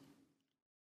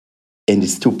 and it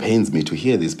still pains me to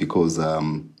hear this because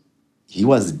he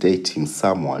was dating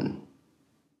someone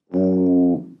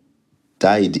who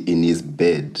died in his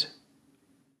bed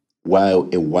while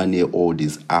a 1-year-old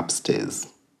is upstairs,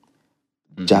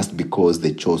 just because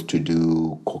they chose to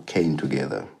do cocaine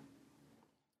together.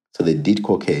 So they did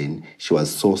cocaine. She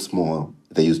was so small,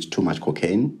 they used too much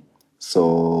cocaine.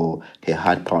 So the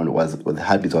heartbeat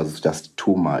was just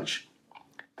too much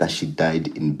that she died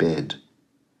in bed.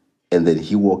 And then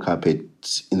he woke up in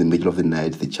the middle of the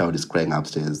night, the child is crying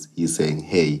upstairs. He's saying,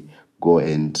 hey, go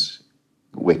and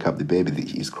wake up the baby.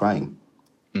 He's crying.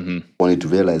 Only to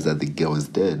realize that the girl is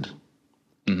dead.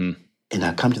 And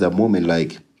I come to that moment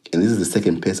like, and this is the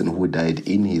second person who died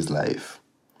in his life.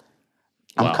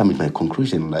 I'm coming to my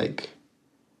conclusion like,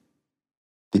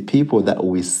 the people that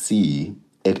we see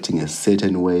acting a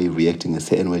certain way, reacting a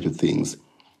certain way to things,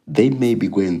 they may be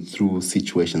going through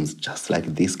situations just like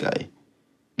this guy.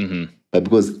 But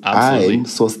because I'm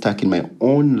so stuck in my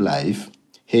own life,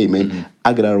 hey man,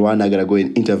 I gotta run, I gotta go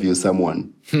and interview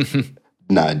someone.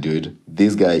 Nah, dude,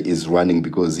 this guy is running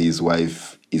because his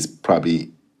wife is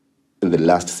probably in the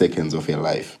last seconds of her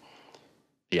life.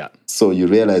 Yeah. So you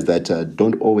realize that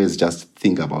don't always just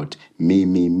think about me.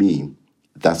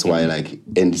 That's why,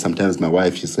 and sometimes my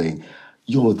wife, she's saying,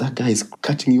 yo, that guy is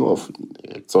cutting you off.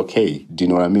 It's okay. Do you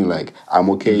know what I mean? Like, I'm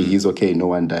okay, he's okay, no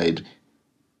one died.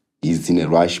 He's in a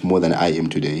rush more than I am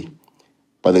today.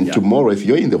 But then tomorrow, if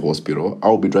you're in the hospital,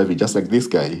 I'll be driving just like this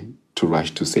guy to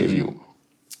rush to save you.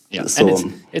 Yeah, So,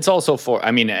 and it's also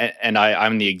I'm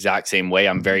the exact same way.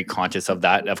 I'm very conscious of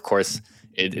that. Of course,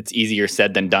 it's easier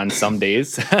said than done some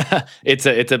days. It's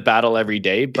a battle every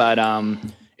day, but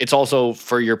it's also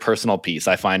for your personal peace.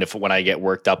 I find when I get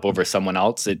worked up over someone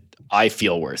else, I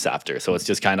feel worse after. So it's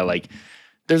just kind of like,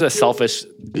 there's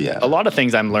a lot of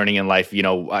things I'm learning in life,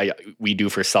 we do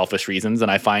for selfish reasons. And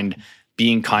I find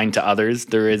being kind to others,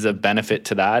 there is a benefit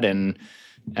to that. And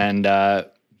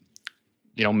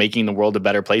making the world a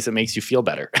better place, it makes you feel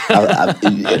better.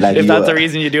 If that's the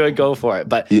reason you do it, go for it.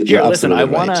 But here, listen, I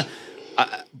want to,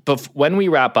 but when we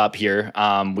wrap up here,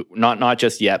 not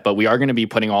just yet, but we are going to be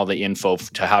putting all the info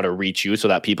to how to reach you so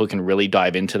that people can really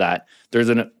dive into that. There's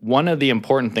one of the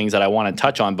important things that I want to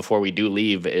touch on before we do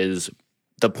leave is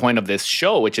the point of this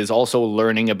show, which is also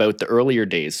learning about the earlier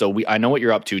days. So I know what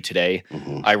you're up to today.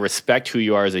 I respect who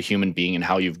you are as a human being and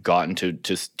how you've gotten to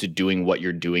doing what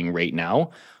you're doing right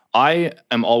now. I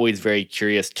am always very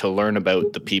curious to learn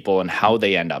about the people and how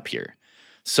they end up here.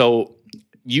 So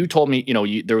you told me,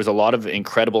 there was a lot of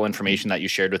incredible information that you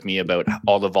shared with me about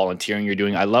all the volunteering you're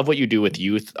doing. I love what you do with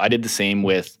youth. I did the same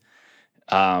with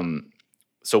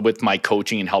my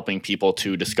coaching and helping people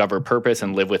to discover purpose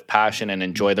and live with passion and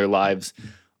enjoy their lives.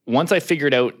 Once I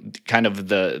figured out kind of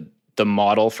the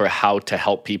model for how to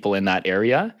help people in that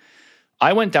area,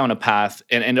 I went down a path,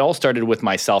 and it all started with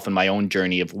myself and my own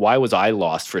journey of why was I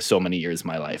lost for so many years of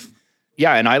my life.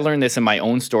 Yeah, and I learned this in my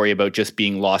own story about just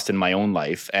being lost in my own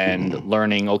life and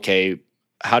learning, okay,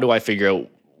 how do I figure out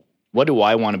what do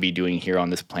I want to be doing here on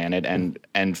this planet,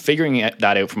 and figuring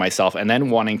that out for myself, and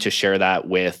then wanting to share that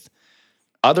with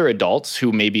other adults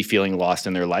who may be feeling lost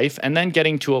in their life, and then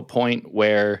getting to a point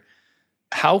where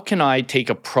how can I take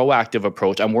a proactive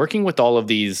approach? I'm working with all of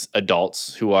these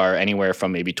adults who are anywhere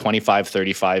from maybe 25,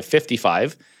 35,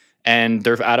 55, and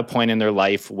they're at a point in their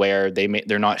life where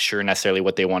they're not sure necessarily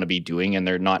what they want to be doing, and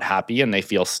they're not happy and they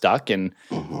feel stuck. And,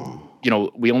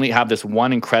 we only have this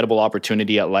one incredible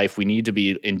opportunity at life. We need to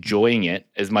be enjoying it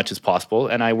as much as possible.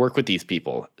 And I work with these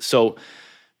people. So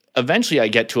eventually I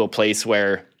get to a place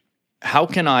where how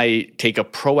can I take a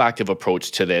proactive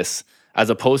approach to this as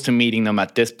opposed to meeting them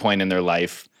at this point in their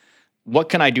life? What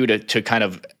can I do to kind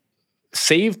of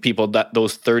save people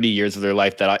those 30 years of their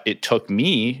life that it took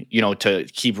me, to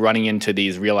keep running into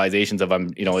these realizations of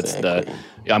I'm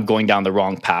going down the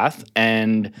wrong path.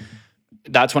 And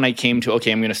that's when I came to,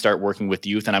 okay, I'm going to start working with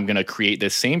youth, and I'm going to create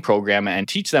this same program and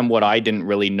teach them what I didn't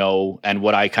really know and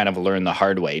what I kind of learned the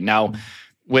hard way. Now,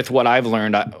 with what I've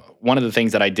learned, one of the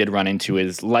things that I did run into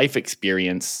is life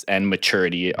experience and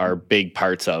maturity are big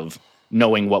parts of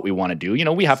knowing what we want to do.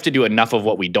 We have to do enough of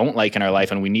what we don't like in our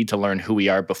life, and we need to learn who we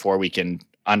are before we can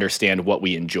understand what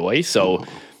we enjoy. So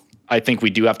I think we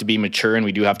do have to be mature, and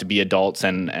we do have to be adults.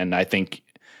 And I think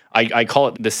I call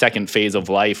it the second phase of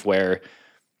life, where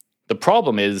the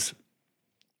problem is,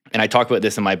 and I talk about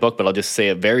this in my book, but I'll just say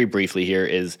it very briefly here,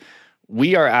 is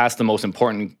we are asked the most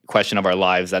important question of our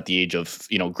lives at the age of,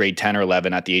 grade 10 or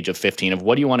 11, at the age of 15, of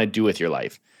what do you want to do with your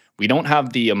life? We don't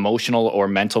have the emotional or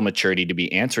mental maturity to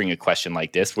be answering a question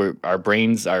like this, where our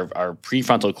brains, our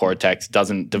prefrontal cortex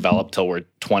doesn't develop till we're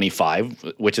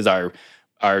 25, which is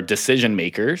our decision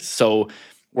makers. So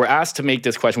we're asked to make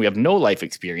this question. We have no life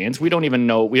experience. We don't even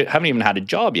know, we haven't even had a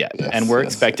job yet. And we're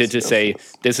expected to say,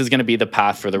 this is going to be the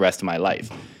path for the rest of my life.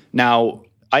 Now,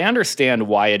 I understand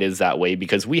why it is that way,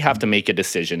 because we have to make a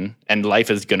decision and life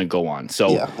is going to go on.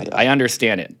 So I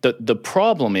understand it. The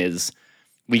problem is,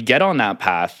 we get on that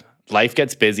path, life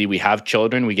gets busy, we have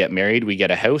children, we get married, we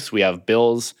get a house, we have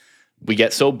bills, we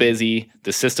get so busy.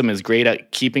 The system is great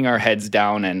at keeping our heads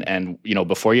down, and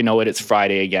before you know it, it's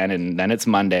Friday again, and then it's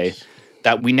Monday,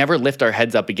 that we never lift our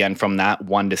heads up again from that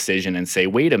one decision and say,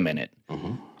 wait a minute,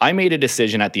 I made a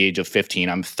decision at the age of 15.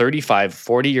 I'm 35,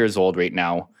 40 years old right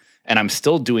now, and I'm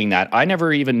still doing that. I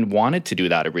never even wanted to do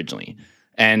that originally.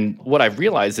 And what I've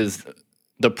realized is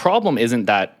the problem isn't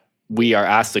that we are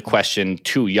asked the question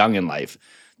too young in life.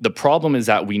 The problem is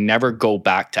that we never go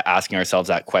back to asking ourselves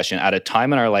that question at a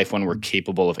time in our life when we're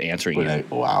capable of answering it.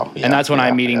 Wow. And that's when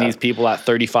I'm meeting these people at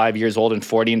 35 years old and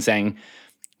 40 and saying,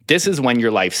 this is when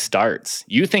your life starts.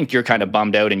 You think you're kind of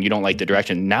bummed out and you don't like the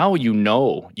direction. Now you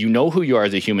know who you are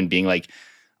as a human being. Like,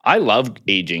 I love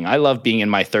aging. I love being in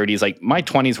my 30s. Like, my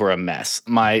 20s were a mess.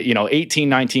 My, 18,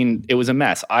 19, it was a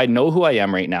mess. I know who I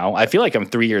am right now. I feel like I'm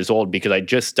 3 years old because I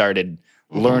just started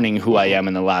learning who I am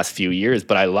in the last few years,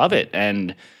 but I love it.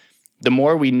 And the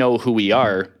more we know who we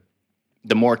are,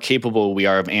 the more capable we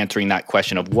are of answering that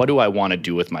question of, what do I want to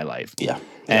do with my life?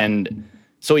 And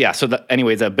so,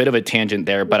 anyways, a bit of a tangent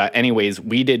there, but anyways,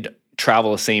 we did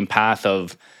travel the same path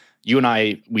of, you and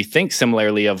I, we think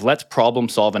similarly of, let's problem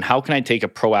solve, and how can I take a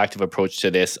proactive approach to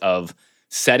this of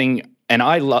setting, and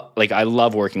I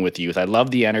love working with youth. I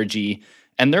love the energy,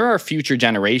 and they're our future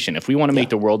generation. If we want to make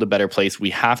the world a better place, we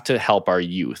have to help our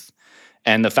youth.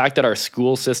 And the fact that our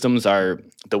school systems are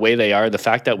the way they are, the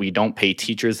fact that we don't pay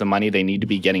teachers the money they need to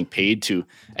be getting paid to,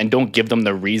 and don't give them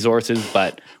the resources,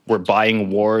 but we're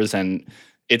buying wars, and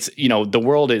it's, the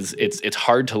world is, it's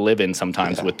hard to live in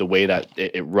sometimes with the way that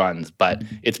it runs. But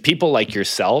it's people like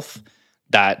yourself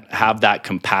that have that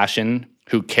compassion,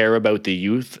 who care about the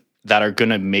youth, that are going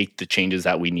to make the changes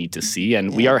that we need to see.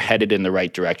 And we are headed in the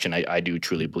right direction, I do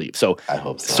truly believe. So I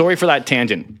hope so. Sorry for that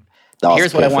tangent.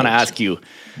 Here's what I want to ask you.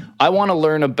 I want to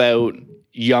learn about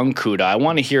young Kuda. I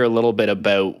want to hear a little bit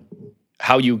about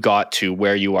how you got to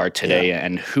where you are today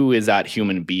and who is that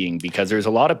human being, because there's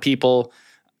a lot of people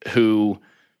who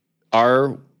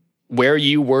are where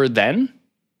you were then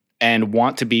and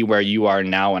want to be where you are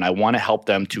now. And I want to help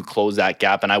them to close that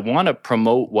gap. And I want to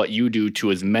promote what you do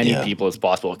to as many people as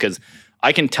possible, because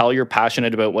I can tell you're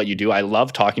passionate about what you do. I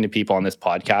love talking to people on this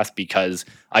podcast because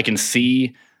I can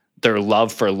see their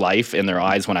love for life in their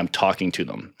eyes when I'm talking to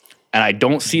them. And I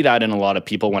don't see that in a lot of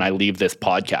people when I leave this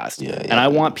podcast. And I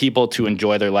want people to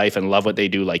enjoy their life and love what they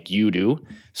do like you do.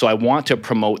 So I want to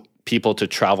promote people to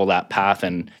travel that path.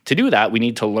 And to do that, we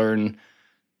need to learn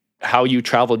how you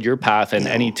traveled your path and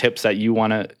any tips that you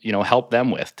want to, help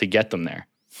them with to get them there.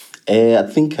 I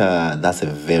think that's a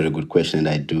very good question.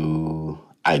 And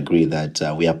I agree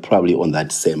that we are probably on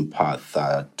that same path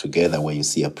together, where you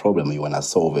see a problem, you want to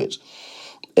solve it.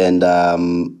 And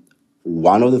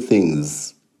one of the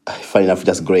things, funny enough,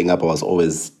 just growing up, I was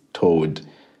always told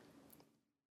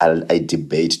I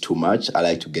debate too much. I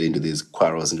like to get into these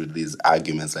quarrels, into these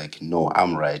arguments like, no,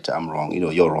 I'm right, I'm wrong,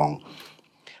 you're wrong.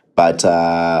 But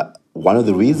one of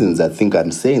the reasons I think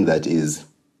I'm saying that is,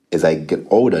 as I get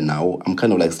older now, I'm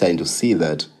kind of like starting to see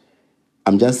that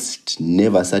I'm just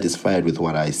never satisfied with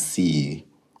what I see.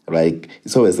 Right?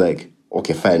 It's always like,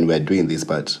 okay, fine, we're doing this,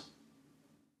 but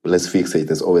let's fix it.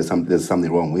 There's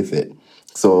something wrong with it.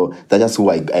 So that's just who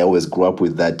I always grew up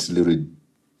with, that little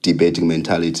debating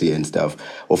mentality and stuff.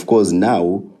 Of course,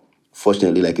 now,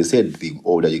 fortunately, like you said, the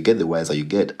older you get, the wiser you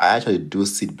get. I actually do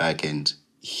sit back and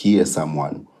hear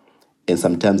someone. And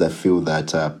sometimes I feel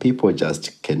that people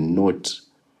just cannot,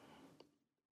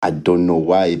 I don't know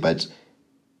why, but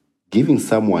giving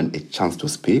someone a chance to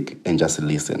speak and just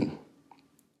listen.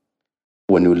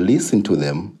 When you listen to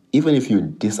them, even if you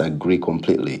disagree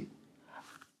completely,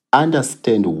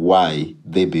 understand why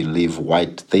they believe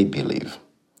what they believe.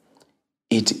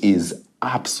 It is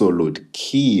absolute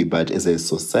key, but as a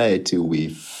society, we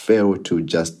fail to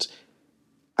just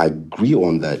agree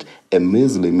on that. A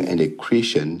Muslim and a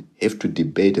Christian have to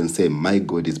debate and say, my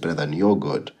God is better than your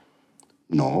God.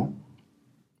 No.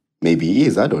 Maybe he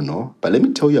is, I don't know. But let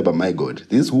me tell you about my God.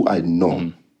 This is who I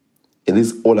know. And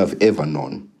this is all I've ever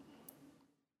known.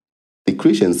 The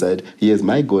Christian said, he is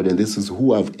my God and this is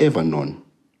who I've ever known.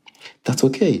 That's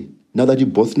okay. Now that you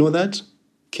both know that,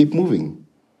 keep moving.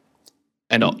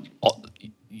 And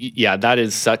yeah,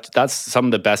 that's some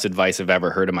of the best advice I've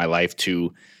ever heard in my life,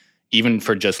 to even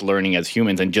for just learning as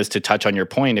humans. And just to touch on your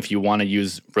point, if you want to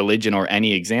use religion or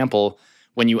any example,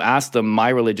 when you ask them, my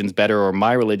religion's better or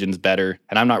my religion's better,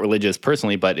 and I'm not religious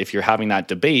personally, but if you're having that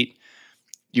debate,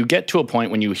 you get to a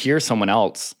point when you hear someone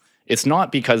else, it's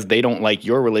not because they don't like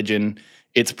your religion.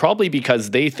 It's probably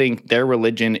because they think their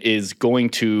religion is going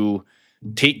to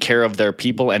take care of their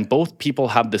people, and both people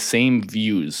have the same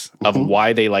views of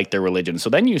why they like their religion.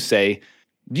 So then you say,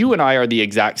 you and I are the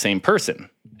exact same person,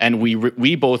 and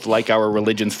we both like our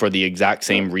religions for the exact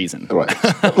same reason. Right.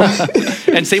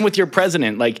 And same with your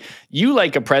president. Like, you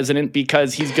like a president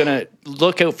because he's going to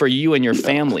look out for you and your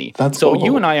family. So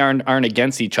you and I aren't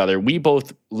against each other. We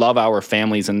both love our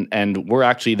families, and we're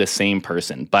actually the same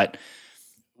person. But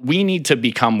we need to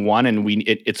become one, and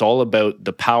it's all about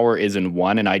the power is in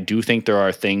one. And I do think there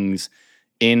are things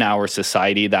in our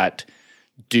society that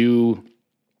do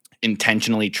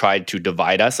intentionally try to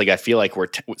divide us. Like, I feel like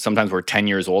sometimes we're 10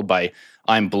 years old by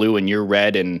I'm blue and you're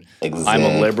red, and I'm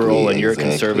a liberal and you're a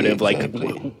conservative. Like,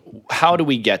 how do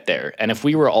we get there? And if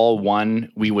we were all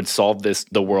one, we would solve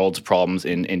the world's problems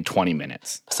in 20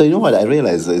 minutes. So you know what I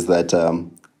realize is that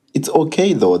it's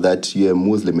okay, though, that you're a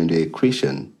Muslim and you're a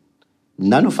Christian.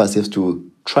 None of us have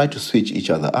to try to switch each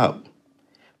other up,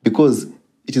 because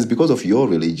it is because of your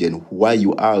religion why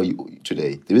you are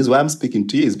today. The reason why I'm speaking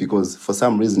to you is because for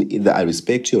some reason either I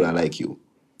respect you or I like you.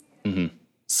 Mm-hmm.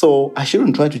 So I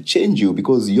shouldn't try to change you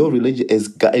because your religion has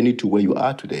gotten you to where you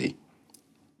are today.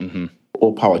 Mm-hmm.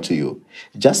 All power to you.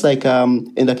 Just like,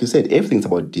 and like you said, everything's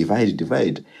about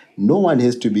divide. No one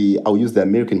has to be, I'll use the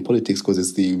American politics because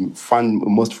it's the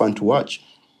most fun to watch.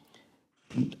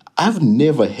 I've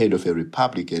never heard of a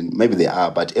Republican, maybe they are,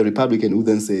 but a Republican who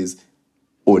then says,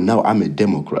 oh, now I'm a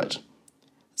Democrat.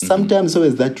 Sometimes so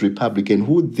is that Republican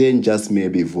who then just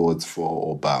maybe votes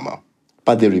for Obama,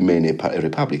 but they remain a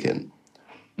Republican.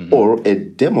 Or a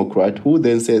Democrat who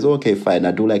then says, okay, fine,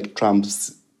 I do like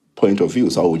Trump's point of view,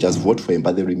 so I will just vote for him,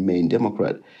 but they remain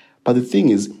Democrat. But the thing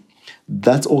is,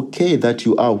 that's okay that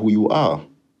you are who you are.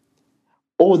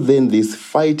 Or then this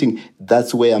fighting,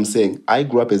 that's where I'm saying, I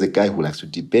grew up as a guy who likes to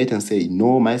debate and say,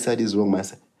 no, my side is wrong, my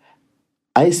side.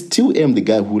 I still am the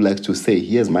guy who likes to say,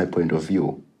 here's my point of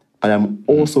view. But I'm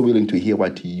also willing to hear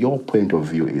what your point of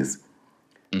view is.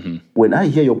 Mm-hmm. When I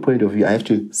hear your point of view, I have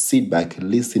to sit back,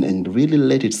 listen, and really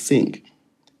let it sink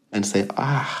and say,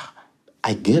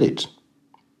 I get it.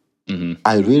 Mm-hmm.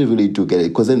 I really, really do get it.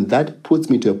 Because then that puts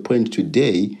me to a point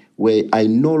today where I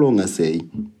no longer say,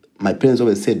 my parents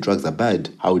always said drugs are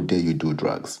bad. How dare you do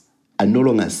drugs? I no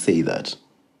longer say that.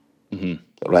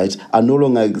 Mm-hmm. Right? I no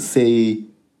longer say,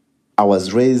 I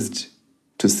was raised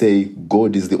to say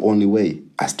God is the only way.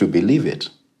 I still believe it.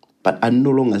 But I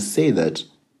no longer say that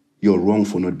you're wrong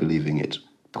for not believing it.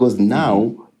 Because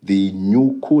now, the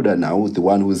new Kuda now, the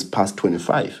one who's past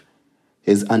 25,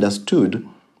 has understood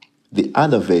the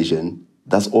other version.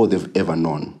 That's all they've ever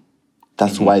known.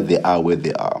 That's why they are where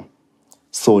they are.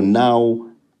 So now,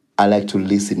 I like to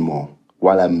listen more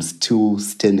while I'm still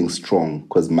standing strong.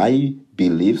 Because my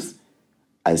beliefs,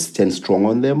 I stand strong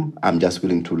on them. I'm just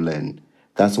willing to learn.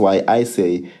 That's why I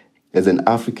say, as an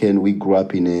African, we grew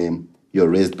up you're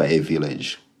raised by a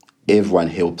village. Everyone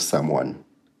helps someone.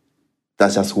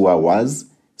 That's just who I was.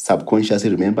 Subconsciously,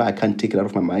 remember, I can't take it out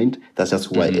of my mind. That's just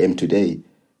who I am today.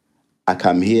 I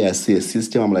come here, I see a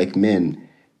system, I'm like, man,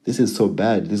 this is so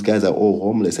bad. These guys are all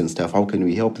homeless and stuff. How can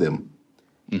we help them?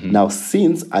 Mm-hmm. Now,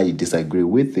 since I disagree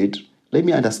with it, let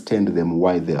me understand them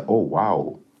why they're, oh,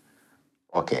 wow.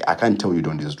 Okay, I can't tell you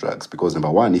don't use drugs because,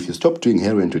 number one, if you stop doing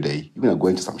heroin today, you're going to go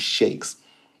into some shakes.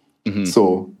 Mm-hmm.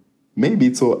 So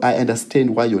maybe I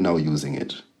understand why you're now using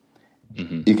it.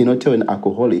 Mm-hmm. You cannot tell an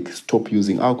alcoholic, stop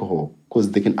using alcohol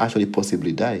because they can actually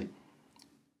possibly die.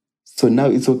 So now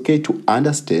it's okay to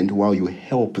understand why you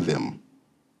help them.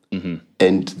 Mm-hmm.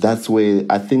 And that's where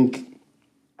I think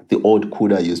the old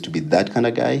Kuda used to be that kind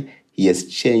of guy. He has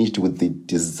changed with the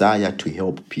desire to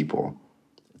help people.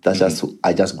 That's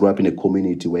I just grew up in a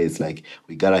community where it's like,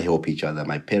 we got to help each other.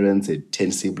 My parents had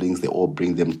 10 siblings. They all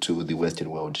bring them to the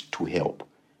Western world to help.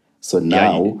 So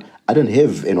now I don't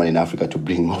have anyone in Africa to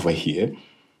bring over here,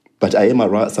 but I am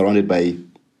surrounded by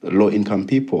low-income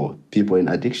people, people in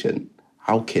addiction.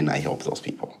 How can I help those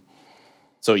people?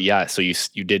 So yeah, so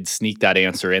you did sneak that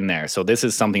answer in there. So this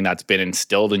is something that's been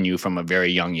instilled in you from a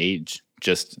very young age,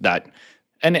 just that,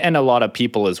 and a lot of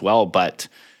people as well. But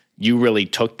you really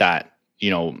took that.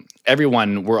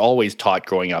 Everyone, we're always taught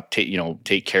growing up,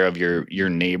 take care of your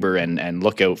neighbor and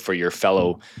look out for your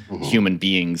fellow human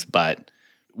beings. But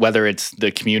whether it's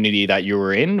the community that you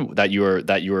were in, that you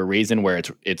were raised in, where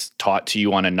it's taught to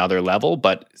you on another level,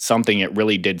 but something it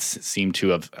really did seem to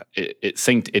have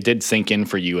it did sink in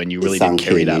for you, and you really did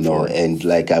carry that forward. And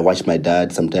like I watch my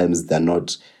dad. Sometimes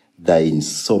they're in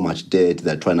so much debt.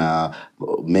 They're trying to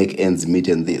make ends meet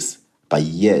in this, but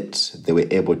yet they were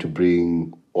able to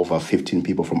bring over 15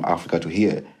 people from Africa to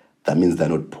here. That means they're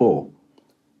not poor.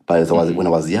 But when I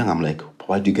was young, I'm like,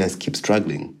 why do you guys keep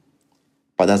struggling?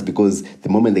 But that's because the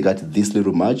moment they got this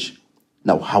little much,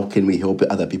 now how can we help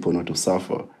other people not to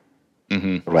suffer?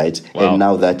 Right? Wow. And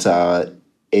now that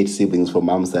 8 siblings from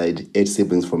mom's side, 8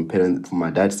 siblings from my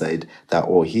dad's side, they're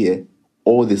all here.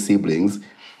 All the siblings,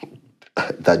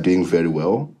 they're doing very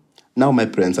well. Now my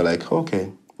parents are like,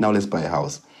 okay, now let's buy a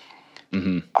house.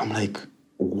 I'm like,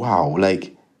 wow.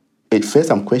 Like, at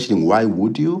first I'm questioning, why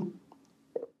would you?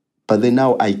 But then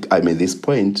now I'm at this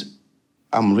point,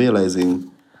 I'm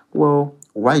realizing, well,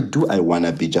 why do I want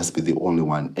to just be the only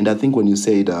one? And I think when you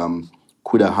said,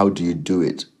 Kuda, how do you do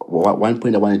it? One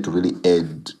point I wanted to really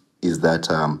add is that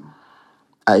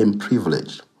I am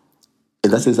privileged.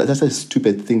 And that's a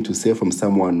stupid thing to say from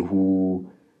someone who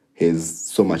has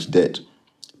so much debt.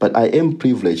 But I am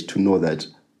privileged to know that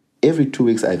every 2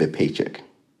 weeks I have a paycheck.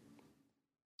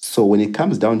 So when it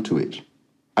comes down to it,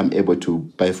 I'm able to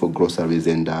buy for groceries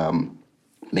and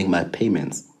make my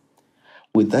payments.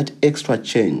 With that extra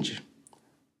change,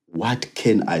 what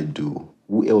can I do?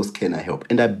 Who else can I help?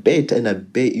 And I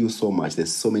bet you so much,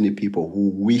 there's so many people who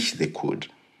wish they could.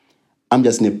 I'm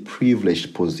just in a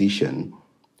privileged position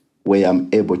where I'm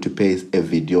able to pay a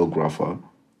videographer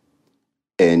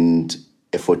and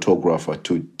a photographer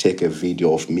to take a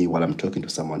video of me while I'm talking to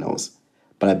someone else.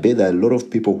 But I bet there are a lot of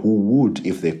people who would,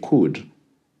 if they could.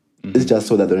 It's just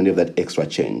so that they don't have that extra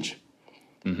change.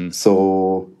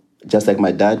 So just like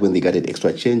my dad, when they got an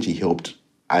extra change, he helped.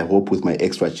 I hope with my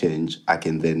extra change, I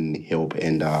can then help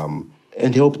and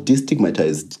help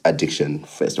destigmatize addiction,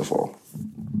 first of all.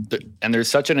 And there's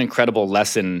such an incredible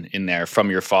lesson in there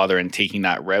from your father in taking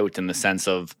that route, in the sense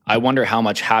of, I wonder how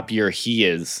much happier he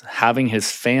is having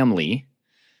his family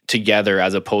together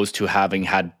as opposed to having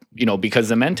had, because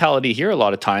the mentality here a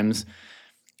lot of times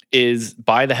is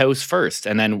buy the house first.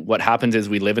 And then what happens is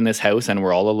we live in this house and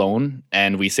we're all alone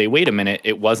and we say, wait a minute,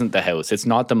 it wasn't the house. It's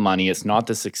not the money. It's not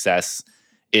the success.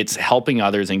 It's helping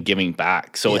others and giving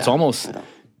back. So it's almost,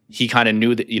 he kind of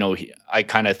knew that, I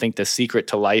kind of think the secret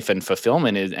to life and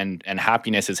fulfillment is, and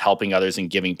happiness is helping others and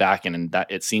giving back. And that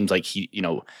it seems like he,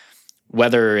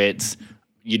 whether it's,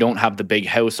 you don't have the big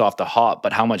house off the hop,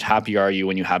 but how much happier are you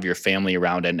when you have your family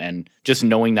around and just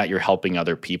knowing that you're helping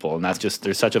other people. And that's just,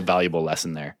 there's such a valuable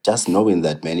lesson there. Just knowing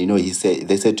that, man,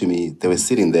 they said to me, they were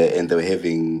sitting there and they were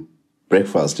having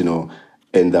breakfast, and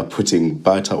they're putting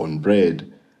butter on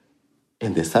bread.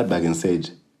 And they sat back and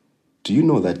said, do you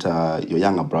know that your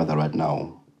younger brother right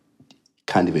now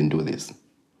can't even do this?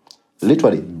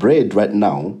 Literally, bread right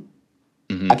now,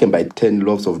 I can buy 10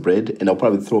 loaves of bread and I'll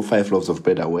probably throw 5 loaves of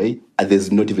bread away and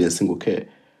there's not even a single care.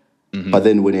 But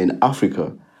then when you're in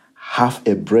Africa, half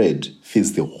a bread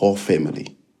feeds the whole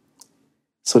family.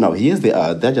 So now here they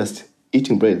are, they're just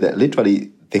eating bread.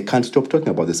 They can't stop talking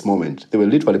about this moment. They were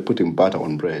literally putting butter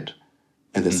on bread.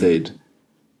 And they said,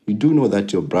 you do know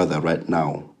that your brother right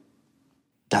now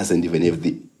doesn't even have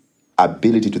the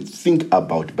ability to think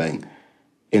about buying.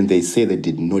 And they say they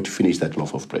did not finish that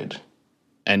loaf of bread.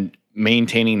 And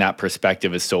maintaining that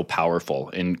perspective is so powerful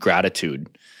in gratitude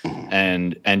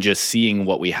and just seeing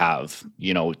what we have,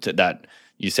 that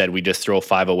you said we just throw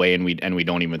 5 away and we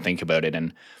don't even think about it.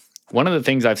 And one of the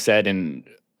things I've said, and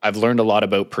I've learned a lot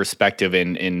about perspective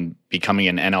in becoming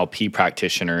an NLP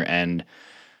practitioner. And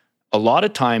a lot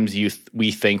of times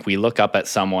we look up at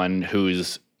someone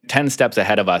who's 10 steps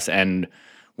ahead of us and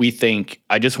we think,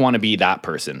 I just want to be that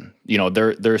person.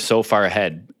 They're so far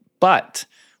ahead. But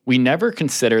we never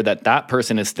consider that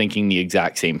person is thinking the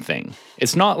exact same thing.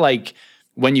 It's not like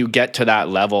when you get to that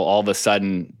level, all of a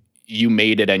sudden you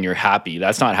made it and you're happy.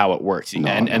 That's not how it works.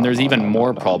 And there's even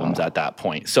more problems at that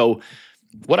point. So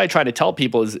what I try to tell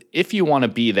people is, if you want to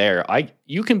be there,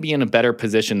 you can be in a better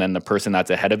position than the person that's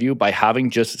ahead of you by having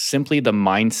just simply the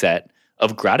mindset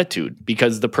of gratitude,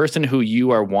 because the person who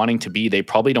you are wanting to be, they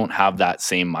probably don't have that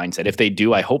same mindset. If they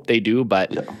do, I hope they do,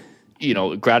 but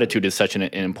gratitude is such an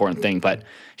important thing. But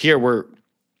here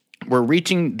we're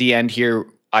reaching the end here.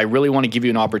 I really want to give you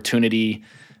an opportunity.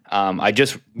 I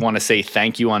just want to say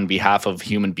thank you on behalf of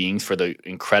human beings for the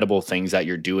incredible things that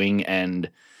you're doing. And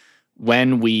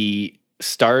when we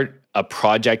start a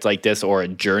project like this or a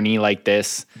journey like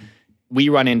this, we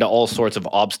run into all sorts of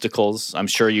obstacles. I'm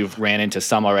sure you've ran into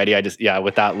some already.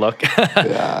 With that look,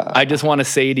 Yeah. I just want to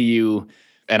say to you,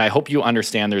 and I hope you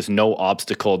understand there's no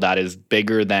obstacle that is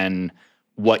bigger than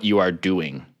what you are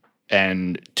doing,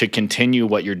 and to continue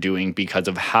what you're doing because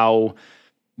of how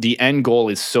the end goal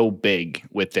is so big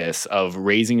with this of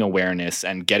raising awareness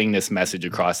and getting this message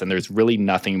across. And there's really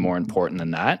nothing more important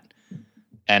than that.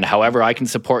 And however I can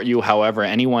support you, however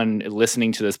anyone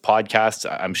listening to this podcast,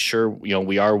 I'm sure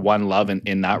we are one love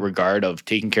in that regard of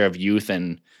taking care of youth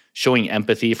and showing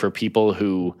empathy for people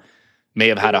who may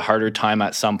have had a harder time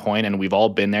at some point, and we've all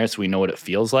been there, so we know what it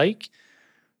feels like.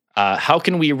 How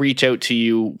can we reach out to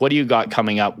you? What do you got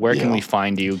coming up? Where can we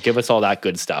find you? Give us all that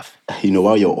good stuff.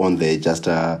 While you're on there, just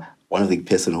one of the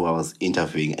person who I was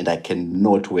interviewing, and I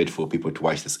cannot wait for people to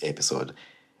watch this episode.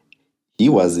 He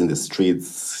was in the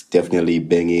streets, definitely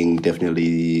banging,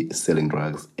 definitely selling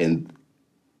drugs. And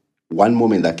one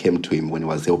moment that came to him when he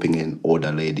was helping an old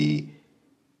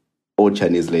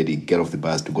Chinese lady get off the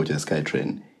bus to go to the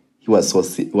SkyTrain, he was so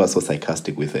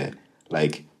sarcastic with her.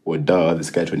 Like, well, duh, the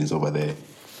SkyTrain is over there.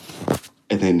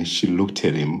 And then she looked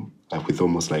at him like with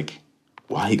almost like,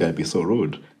 why you gotta be so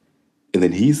rude? And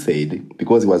then he said,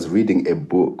 because he was reading a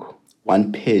book,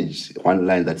 one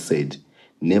line that said,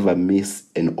 never miss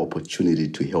an opportunity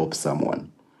to help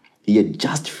someone. He had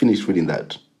just finished reading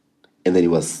that. And then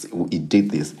he did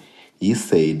this. He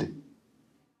said,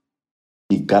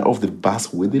 he got off the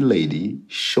bus with the lady,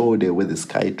 showed her where the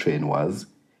SkyTrain was,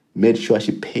 made sure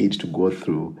she paid to go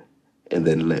through, and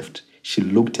then left. She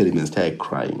looked at him and started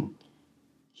crying.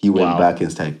 He went back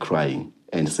and started crying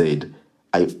and said,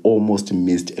 I almost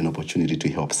missed an opportunity to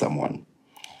help someone.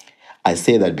 I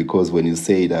say that because when you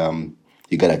said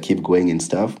you got to keep going and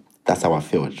stuff, that's how I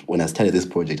felt. When I started this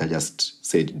project, I just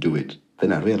said, do it.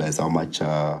 Then I realized how much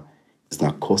it's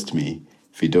going to cost me.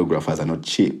 Videographers are not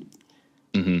cheap.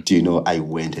 Mm-hmm. Do you know, I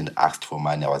went and asked for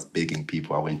money. I was begging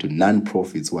people. I went to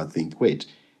non-profits who I think, wait,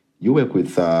 you work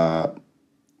with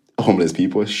homeless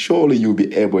people. Surely you'll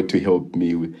be able to help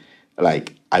me with,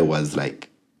 I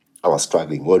was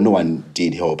struggling. Well, no one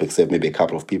did help except maybe a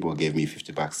couple of people gave me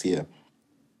 $50 here.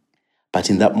 But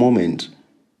in that moment,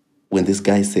 when this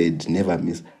guy said, never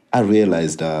miss, I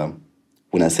realized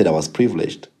when I said I was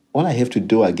privileged, all I have to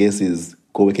do, I guess, is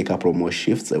go work a couple of more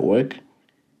shifts at work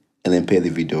and then pay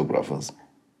the videographers.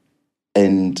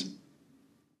 And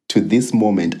to this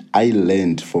moment, I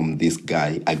learned from this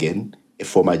guy, again, a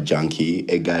former junkie,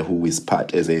 a guy who is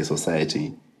part as a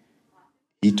society.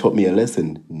 He taught me a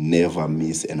lesson: never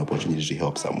miss an opportunity to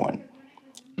help someone.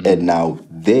 Mm-hmm. And now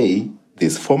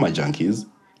these former junkies,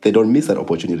 they don't miss that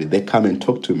opportunity. They come and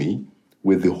talk to me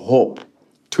with the hope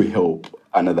to help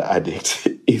another addict.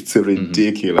 It's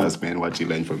ridiculous, man, what you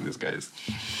learn from these guys.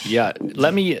 Yeah,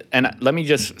 let me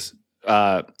just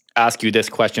ask you this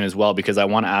question as well, because I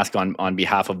want to ask on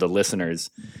behalf of the listeners,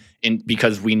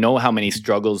 because we know how many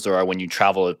struggles there are when you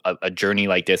travel a journey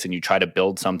like this and you try to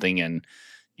build something, and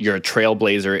you're a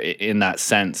trailblazer in that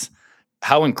sense.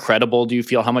 How incredible do you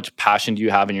feel? How much passion do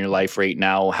you have in your life right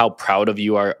now? How proud of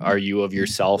you are you of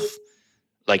yourself?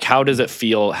 Like, how does it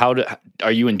feel?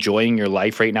 Are you enjoying your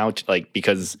life right now?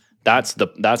 Because that's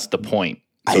the point.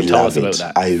 So tell us about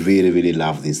that. I really, really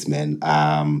love this, man.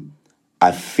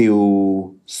 I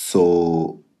feel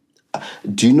so.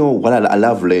 Do you know what I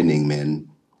love learning, man?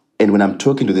 And when I'm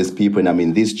talking to these people and I'm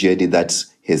in this journey that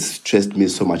has stressed me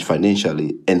so much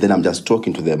financially, and then I'm just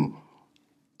talking to them,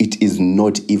 it is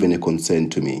not even a concern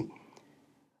to me.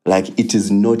 Like, it is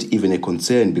not even a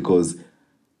concern because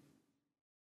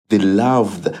the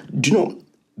love. Do you know,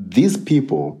 these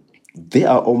people, they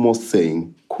are almost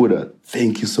saying, Kuda,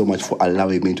 thank you so much for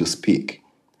allowing me to speak.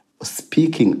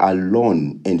 Speaking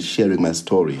alone and sharing my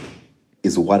story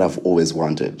is what I've always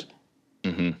wanted.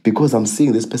 Mm-hmm. Because I'm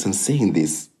seeing this person saying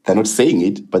this. They're not saying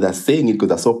it, but they're saying it because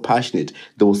they're so passionate.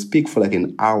 They will speak for like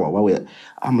an hour.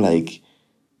 I'm like,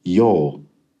 yo,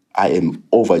 I am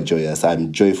overjoyous.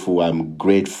 I'm joyful. I'm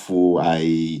grateful.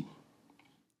 I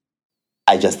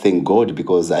just thank God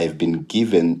because I've been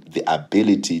given the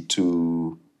ability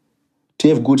to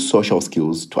have good social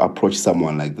skills to approach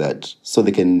someone like that so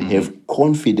they can have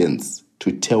confidence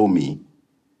to tell me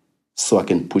so I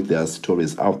can put their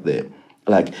stories out there.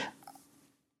 Like,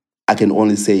 I can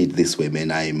only say it this way,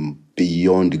 man. I'm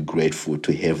beyond grateful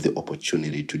to have the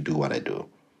opportunity to do what I do.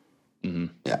 Mm-hmm.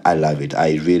 Yeah, I love it.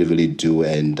 I really, really do.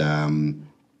 And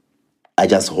I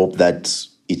just hope that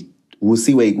we'll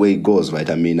see where it goes, right?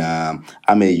 I mean, I'm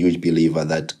a huge believer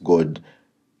that God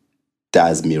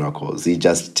does miracles. He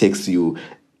just takes you.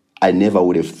 I never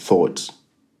would have thought,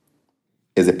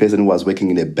 as a person who was working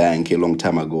in a bank a long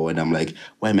time ago, and I'm like,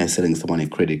 why am I selling someone a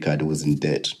credit card who was in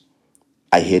debt?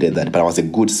 I hated that, but I was a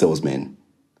good salesman.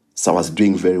 So I was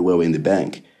doing very well in the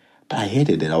bank. But I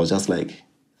hated it. I was just like,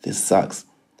 this sucks.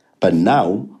 But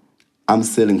now I'm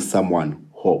selling someone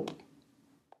hope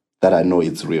that I know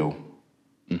it's real.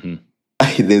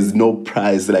 There's no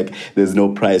price, there's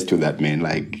no price to that, man.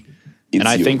 Like, it's and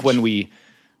I huge. think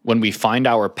when we find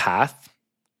our path,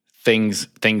 things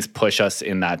push us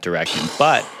in that direction.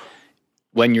 But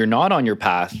when you're not on your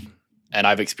path, and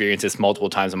I've experienced this multiple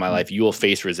times in my life, you will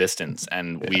face resistance.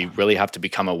 And we really have to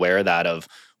become aware of that, of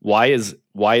why is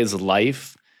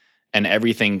life and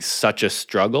everything such a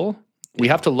struggle? We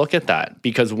have to look at that,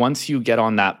 because once you get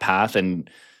on that path, and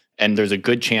there's a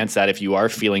good chance that if you are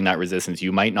feeling that resistance,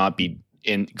 you might not be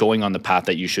going on the path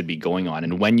that you should be going on.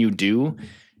 And when you do,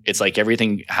 it's like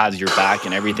everything has your back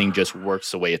and everything just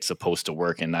works the way it's supposed to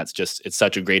work. And it's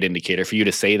such a great indicator for you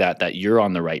to say that you're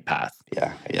on the right path.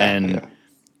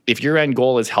 If your end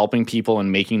goal is helping people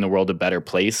and making the world a better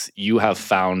place, you have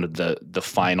found the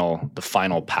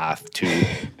final path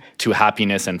to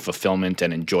happiness and fulfillment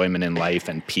and enjoyment in life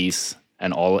and peace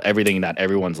and everything that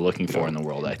everyone's looking for in the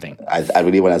world, I think. I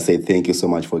really want to say thank you so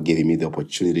much for giving me the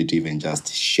opportunity to even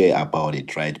just share about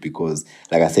it, right? Because,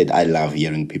 like I said, I love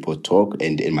hearing people talk,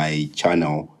 and in my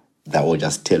channel, they're all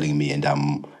just telling me, and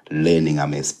I'm learning.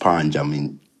 I'm a sponge.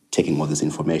 I'm taking all this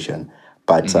information.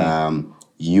 But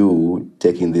you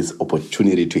taking this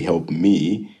opportunity to help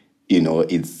me,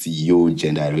 it's huge,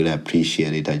 and I really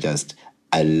appreciate it.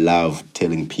 I love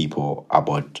telling people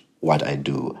about what I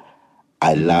do.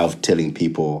 I love telling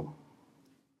people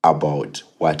about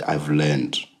what I've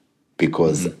learned,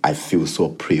 because I feel so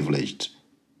privileged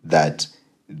that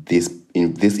this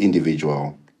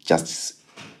individual just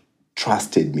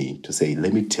trusted me to say,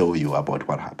 let me tell you about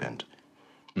what happened.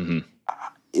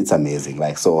 It's amazing.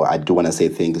 So I do want to say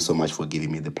thank you so much for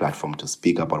giving me the platform to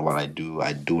speak about what I do.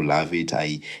 I do love it.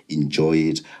 I enjoy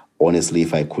it. Honestly,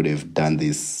 if I could have done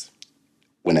this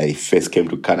when I first came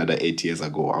to Canada 8 years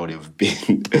ago, I would have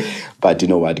been. But you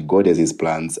know what? God has his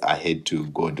plans. I had to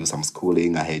go do some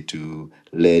schooling. I had to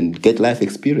learn, get life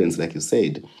experience, like you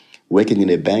said. Working in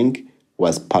a bank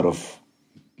was part of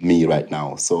me right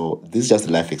now. So this is just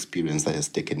life experience that has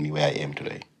taken me where I am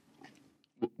today.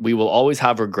 We will always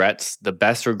have regrets. The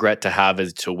best regret to have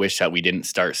is to wish that we didn't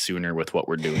start sooner with what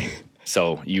we're doing.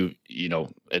 So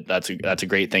that's a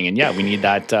great thing. And we need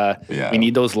that. We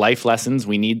need those life lessons.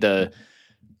 We need to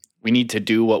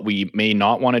do what we may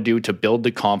not want to do to build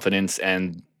the confidence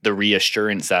and the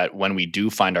reassurance that when we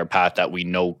do find our path, that we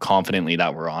know confidently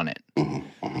that we're on it.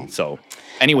 So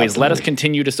anyways, Let us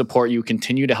continue to support you,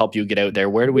 continue to help you get out there.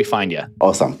 Where do we find you?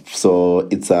 Awesome. So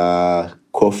it's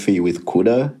Koffee with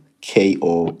Kuda,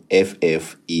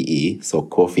 Koffee. So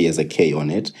Koffee has a K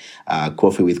on it.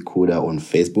 Koffee with Kuda on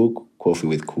Facebook, Koffee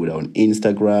with Kuda on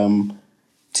Instagram,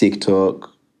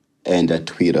 TikTok, and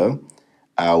Twitter.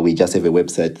 We just have a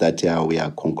website that we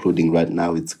are concluding right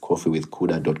now. It's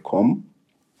coffeewithkuda.com.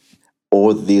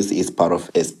 All this is part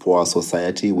of Espoir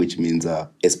Society, which means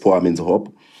Espoir means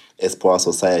hope.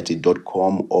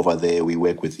 EspoirSociety.com. Over there, we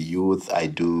work with youth. I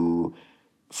do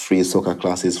free soccer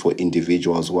classes for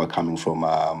individuals who are coming from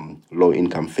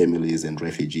low-income families and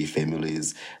refugee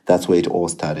families. That's where it all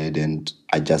started, and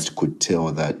I just could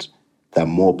tell that there are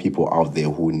more people out there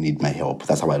who need my help.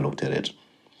 That's how I looked at it.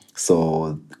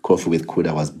 So Koffee with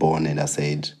Kuda was born, and I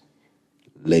said,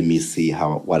 let me see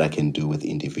what I can do with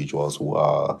individuals who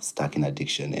are stuck in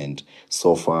addiction. And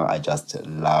so far, I just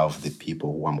love the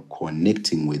people who I'm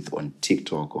connecting with on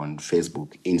TikTok, on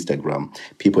Facebook, Instagram.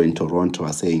 People in Toronto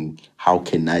are saying, how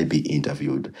can I be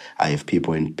interviewed? I have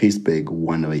people in Pittsburgh who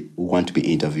want to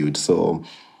be interviewed. So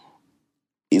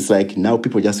it's like now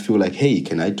people just feel like, hey,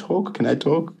 can I talk?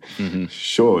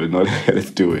 Sure,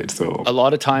 let's do it. So a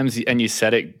lot of times, and you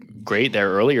said it great there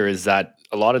earlier, is that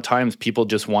a lot of times people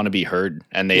just want to be heard,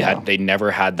 and they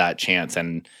never had that chance.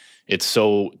 And it's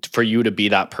so for you to be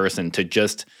that person, to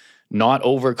just not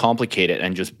overcomplicate it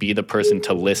and just be the person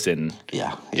to listen.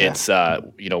 It's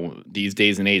these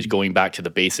days and age, going back to the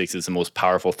basics is the most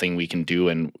powerful thing we can do.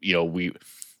 And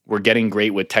we're getting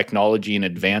great with technology and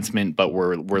advancement, but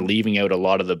we're leaving out a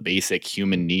lot of the basic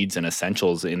human needs and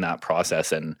essentials in that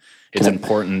process. And it's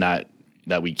important that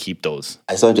we keep those.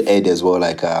 I just want to add as well,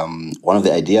 one of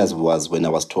the ideas was when I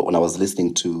was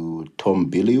listening to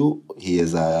Tom Bilyeu. He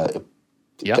is a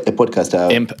podcaster,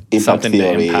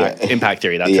 Impact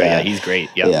Theory. That's right. Yeah, he's great.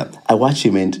 Yeah. I watch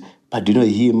him, and But do you know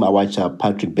him? I watch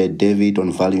Patrick Bet-David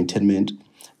on Value Intainment.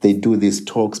 They do these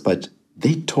talks, but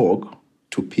they talk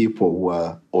to people who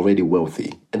are already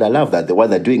wealthy. And I love that. What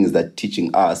they're doing is they're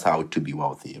teaching us how to be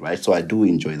wealthy, right? So I do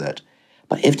enjoy that.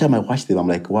 But every time I watch them, I'm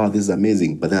like, wow, this is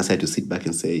amazing. But then I start to sit back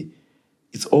and say,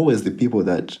 it's always the people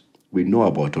that we know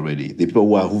about already, the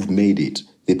people who've made it,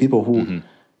 the people who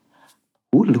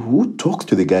talks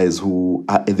to the guys who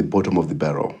are at the bottom of the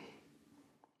barrel.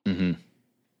 Mm-hmm.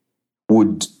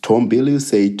 Would Tom Billy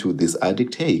say to this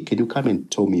addict, hey, can you come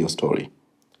and tell me your story?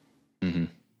 Mm-hmm.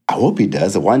 I hope he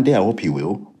does. One day I hope he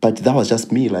will. But that was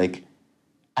just me. Like,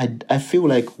 I feel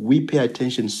like we pay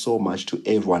attention so much to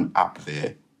everyone up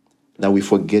there that we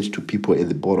forget to people at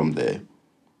the bottom there.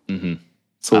 Mm-hmm.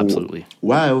 So absolutely.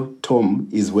 While Tom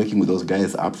is working with those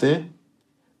guys up there,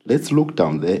 let's look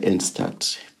down there and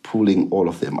start pulling all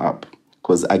of them up.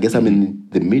 Because I guess I'm in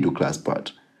the middle class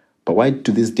part. But why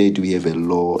to this day do we have a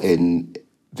low and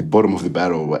the bottom of the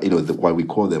barrel, what we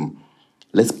call them?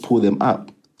 Let's pull them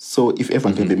up. So if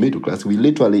everyone can be middle class, we're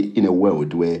literally in a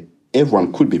world where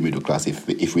everyone could be middle class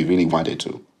if we really wanted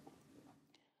to.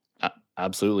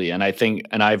 Absolutely. And I think,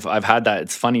 and I've had that.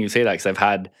 It's funny you say that because I've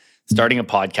had starting a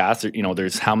podcast,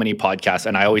 there's how many podcasts,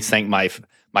 and I always thank my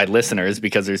listeners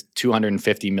because there's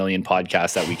 250 million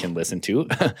podcasts that we can listen to.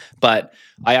 But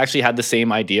I actually had the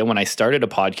same idea when I started a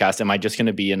podcast. Am I just going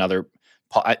to be another?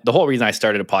 The whole reason I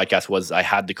started a podcast was I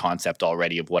had the concept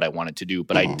already of what I wanted to do,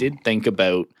 but I did think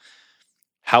about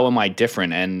how am I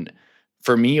different? And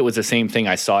for me, it was the same thing.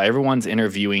 I saw everyone's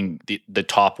interviewing the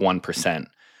top 1%,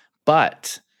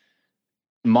 but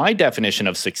my definition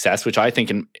of success, which I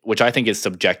think is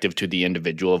subjective to the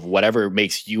individual, of whatever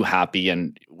makes you happy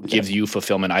and gives you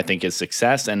fulfillment, I think is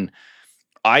success. And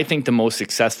I think the most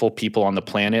successful people on the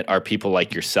planet are people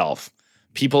like yourself,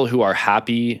 people who are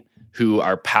happy, who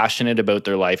are passionate about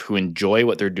their life, who enjoy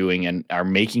what they're doing and are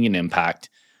making an impact.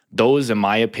 Those, in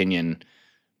my opinion,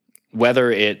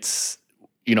 whether it's,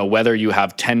 whether you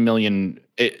have 10 million,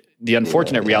 the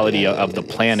unfortunate reality of the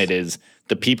planet is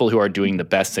the people who are doing the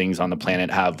best things on the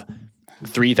planet have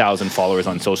 3,000 followers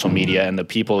on social media, and the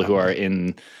people who are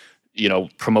in,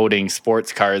 promoting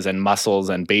sports cars and muscles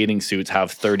and bathing suits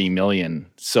have 30 million.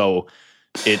 So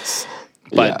it's,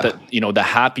 but the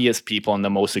happiest people and the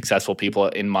most successful people,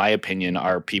 in my opinion,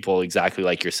 are people exactly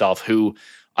like yourself, who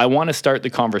I want to start the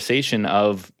conversation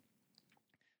of,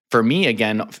 for me,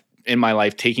 again, in my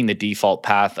life, taking the default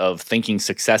path of thinking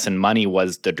success and money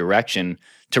was the direction,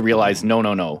 to realize,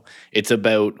 no. It's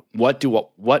about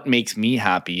what makes me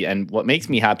happy, and what makes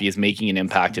me happy is making an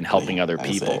impact and helping other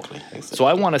people. Exactly. So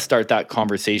I want to start that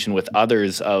conversation with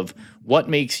others of what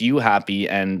makes you happy,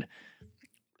 and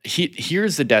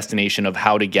here's the destination of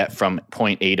how to get from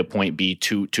point A to point B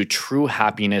to true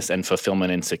happiness and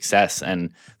fulfillment and success.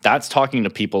 And that's talking to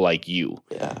people like you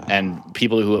and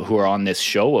people who are on this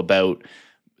show about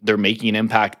they're making an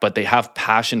impact, but they have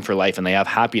passion for life and they have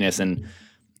happiness. And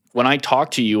when I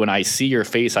talk to you and I see your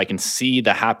face, I can see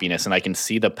the happiness and I can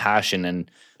see the passion.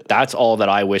 And that's all that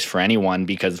I wish for anyone,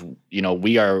 because,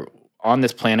 we are on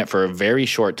this planet for a very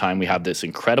short time. We have this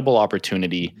incredible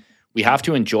opportunity. We have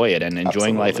to enjoy it. And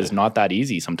enjoying life is not that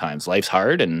easy sometimes. Life's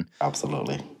hard. And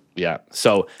absolutely. Yeah.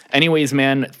 So anyways,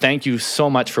 man, thank you so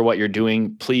much for what you're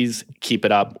doing. Please keep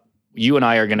it up. You and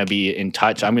I are going to be in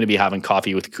touch. I'm going to be having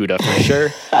coffee with Kuda for sure.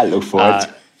 I look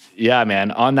forward. Yeah,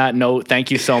 man. On that note,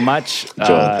 thank you so much.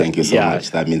 Joe, thank you so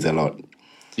much. That means a lot.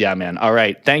 Yeah, man. All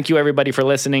right. Thank you, everybody, for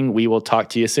listening. We will talk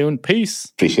to you soon. Peace.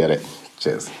 Appreciate it.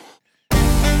 Cheers.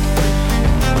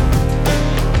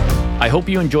 I hope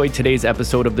you enjoyed today's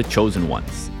episode of The Chosen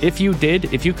Ones. If you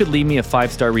did, if you could leave me a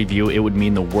 5-star review, it would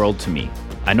mean the world to me.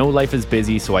 I know life is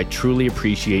busy, so I truly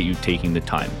appreciate you taking the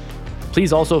time.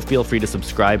 Please also feel free to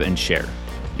subscribe and share.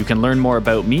 You can learn more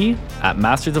about me at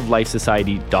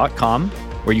mastersoflifesociety.com,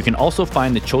 where you can also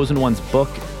find the Chosen Ones book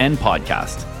and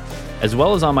podcast, as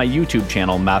well as on my YouTube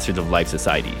channel, Masters of Life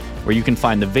Society, where you can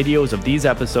find the videos of these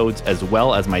episodes as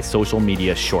well as my social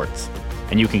media shorts.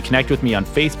 And you can connect with me on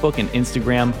Facebook and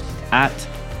Instagram at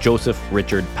Joseph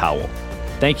Richard Powell.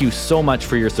 Thank you so much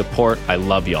for your support. I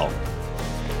love y'all.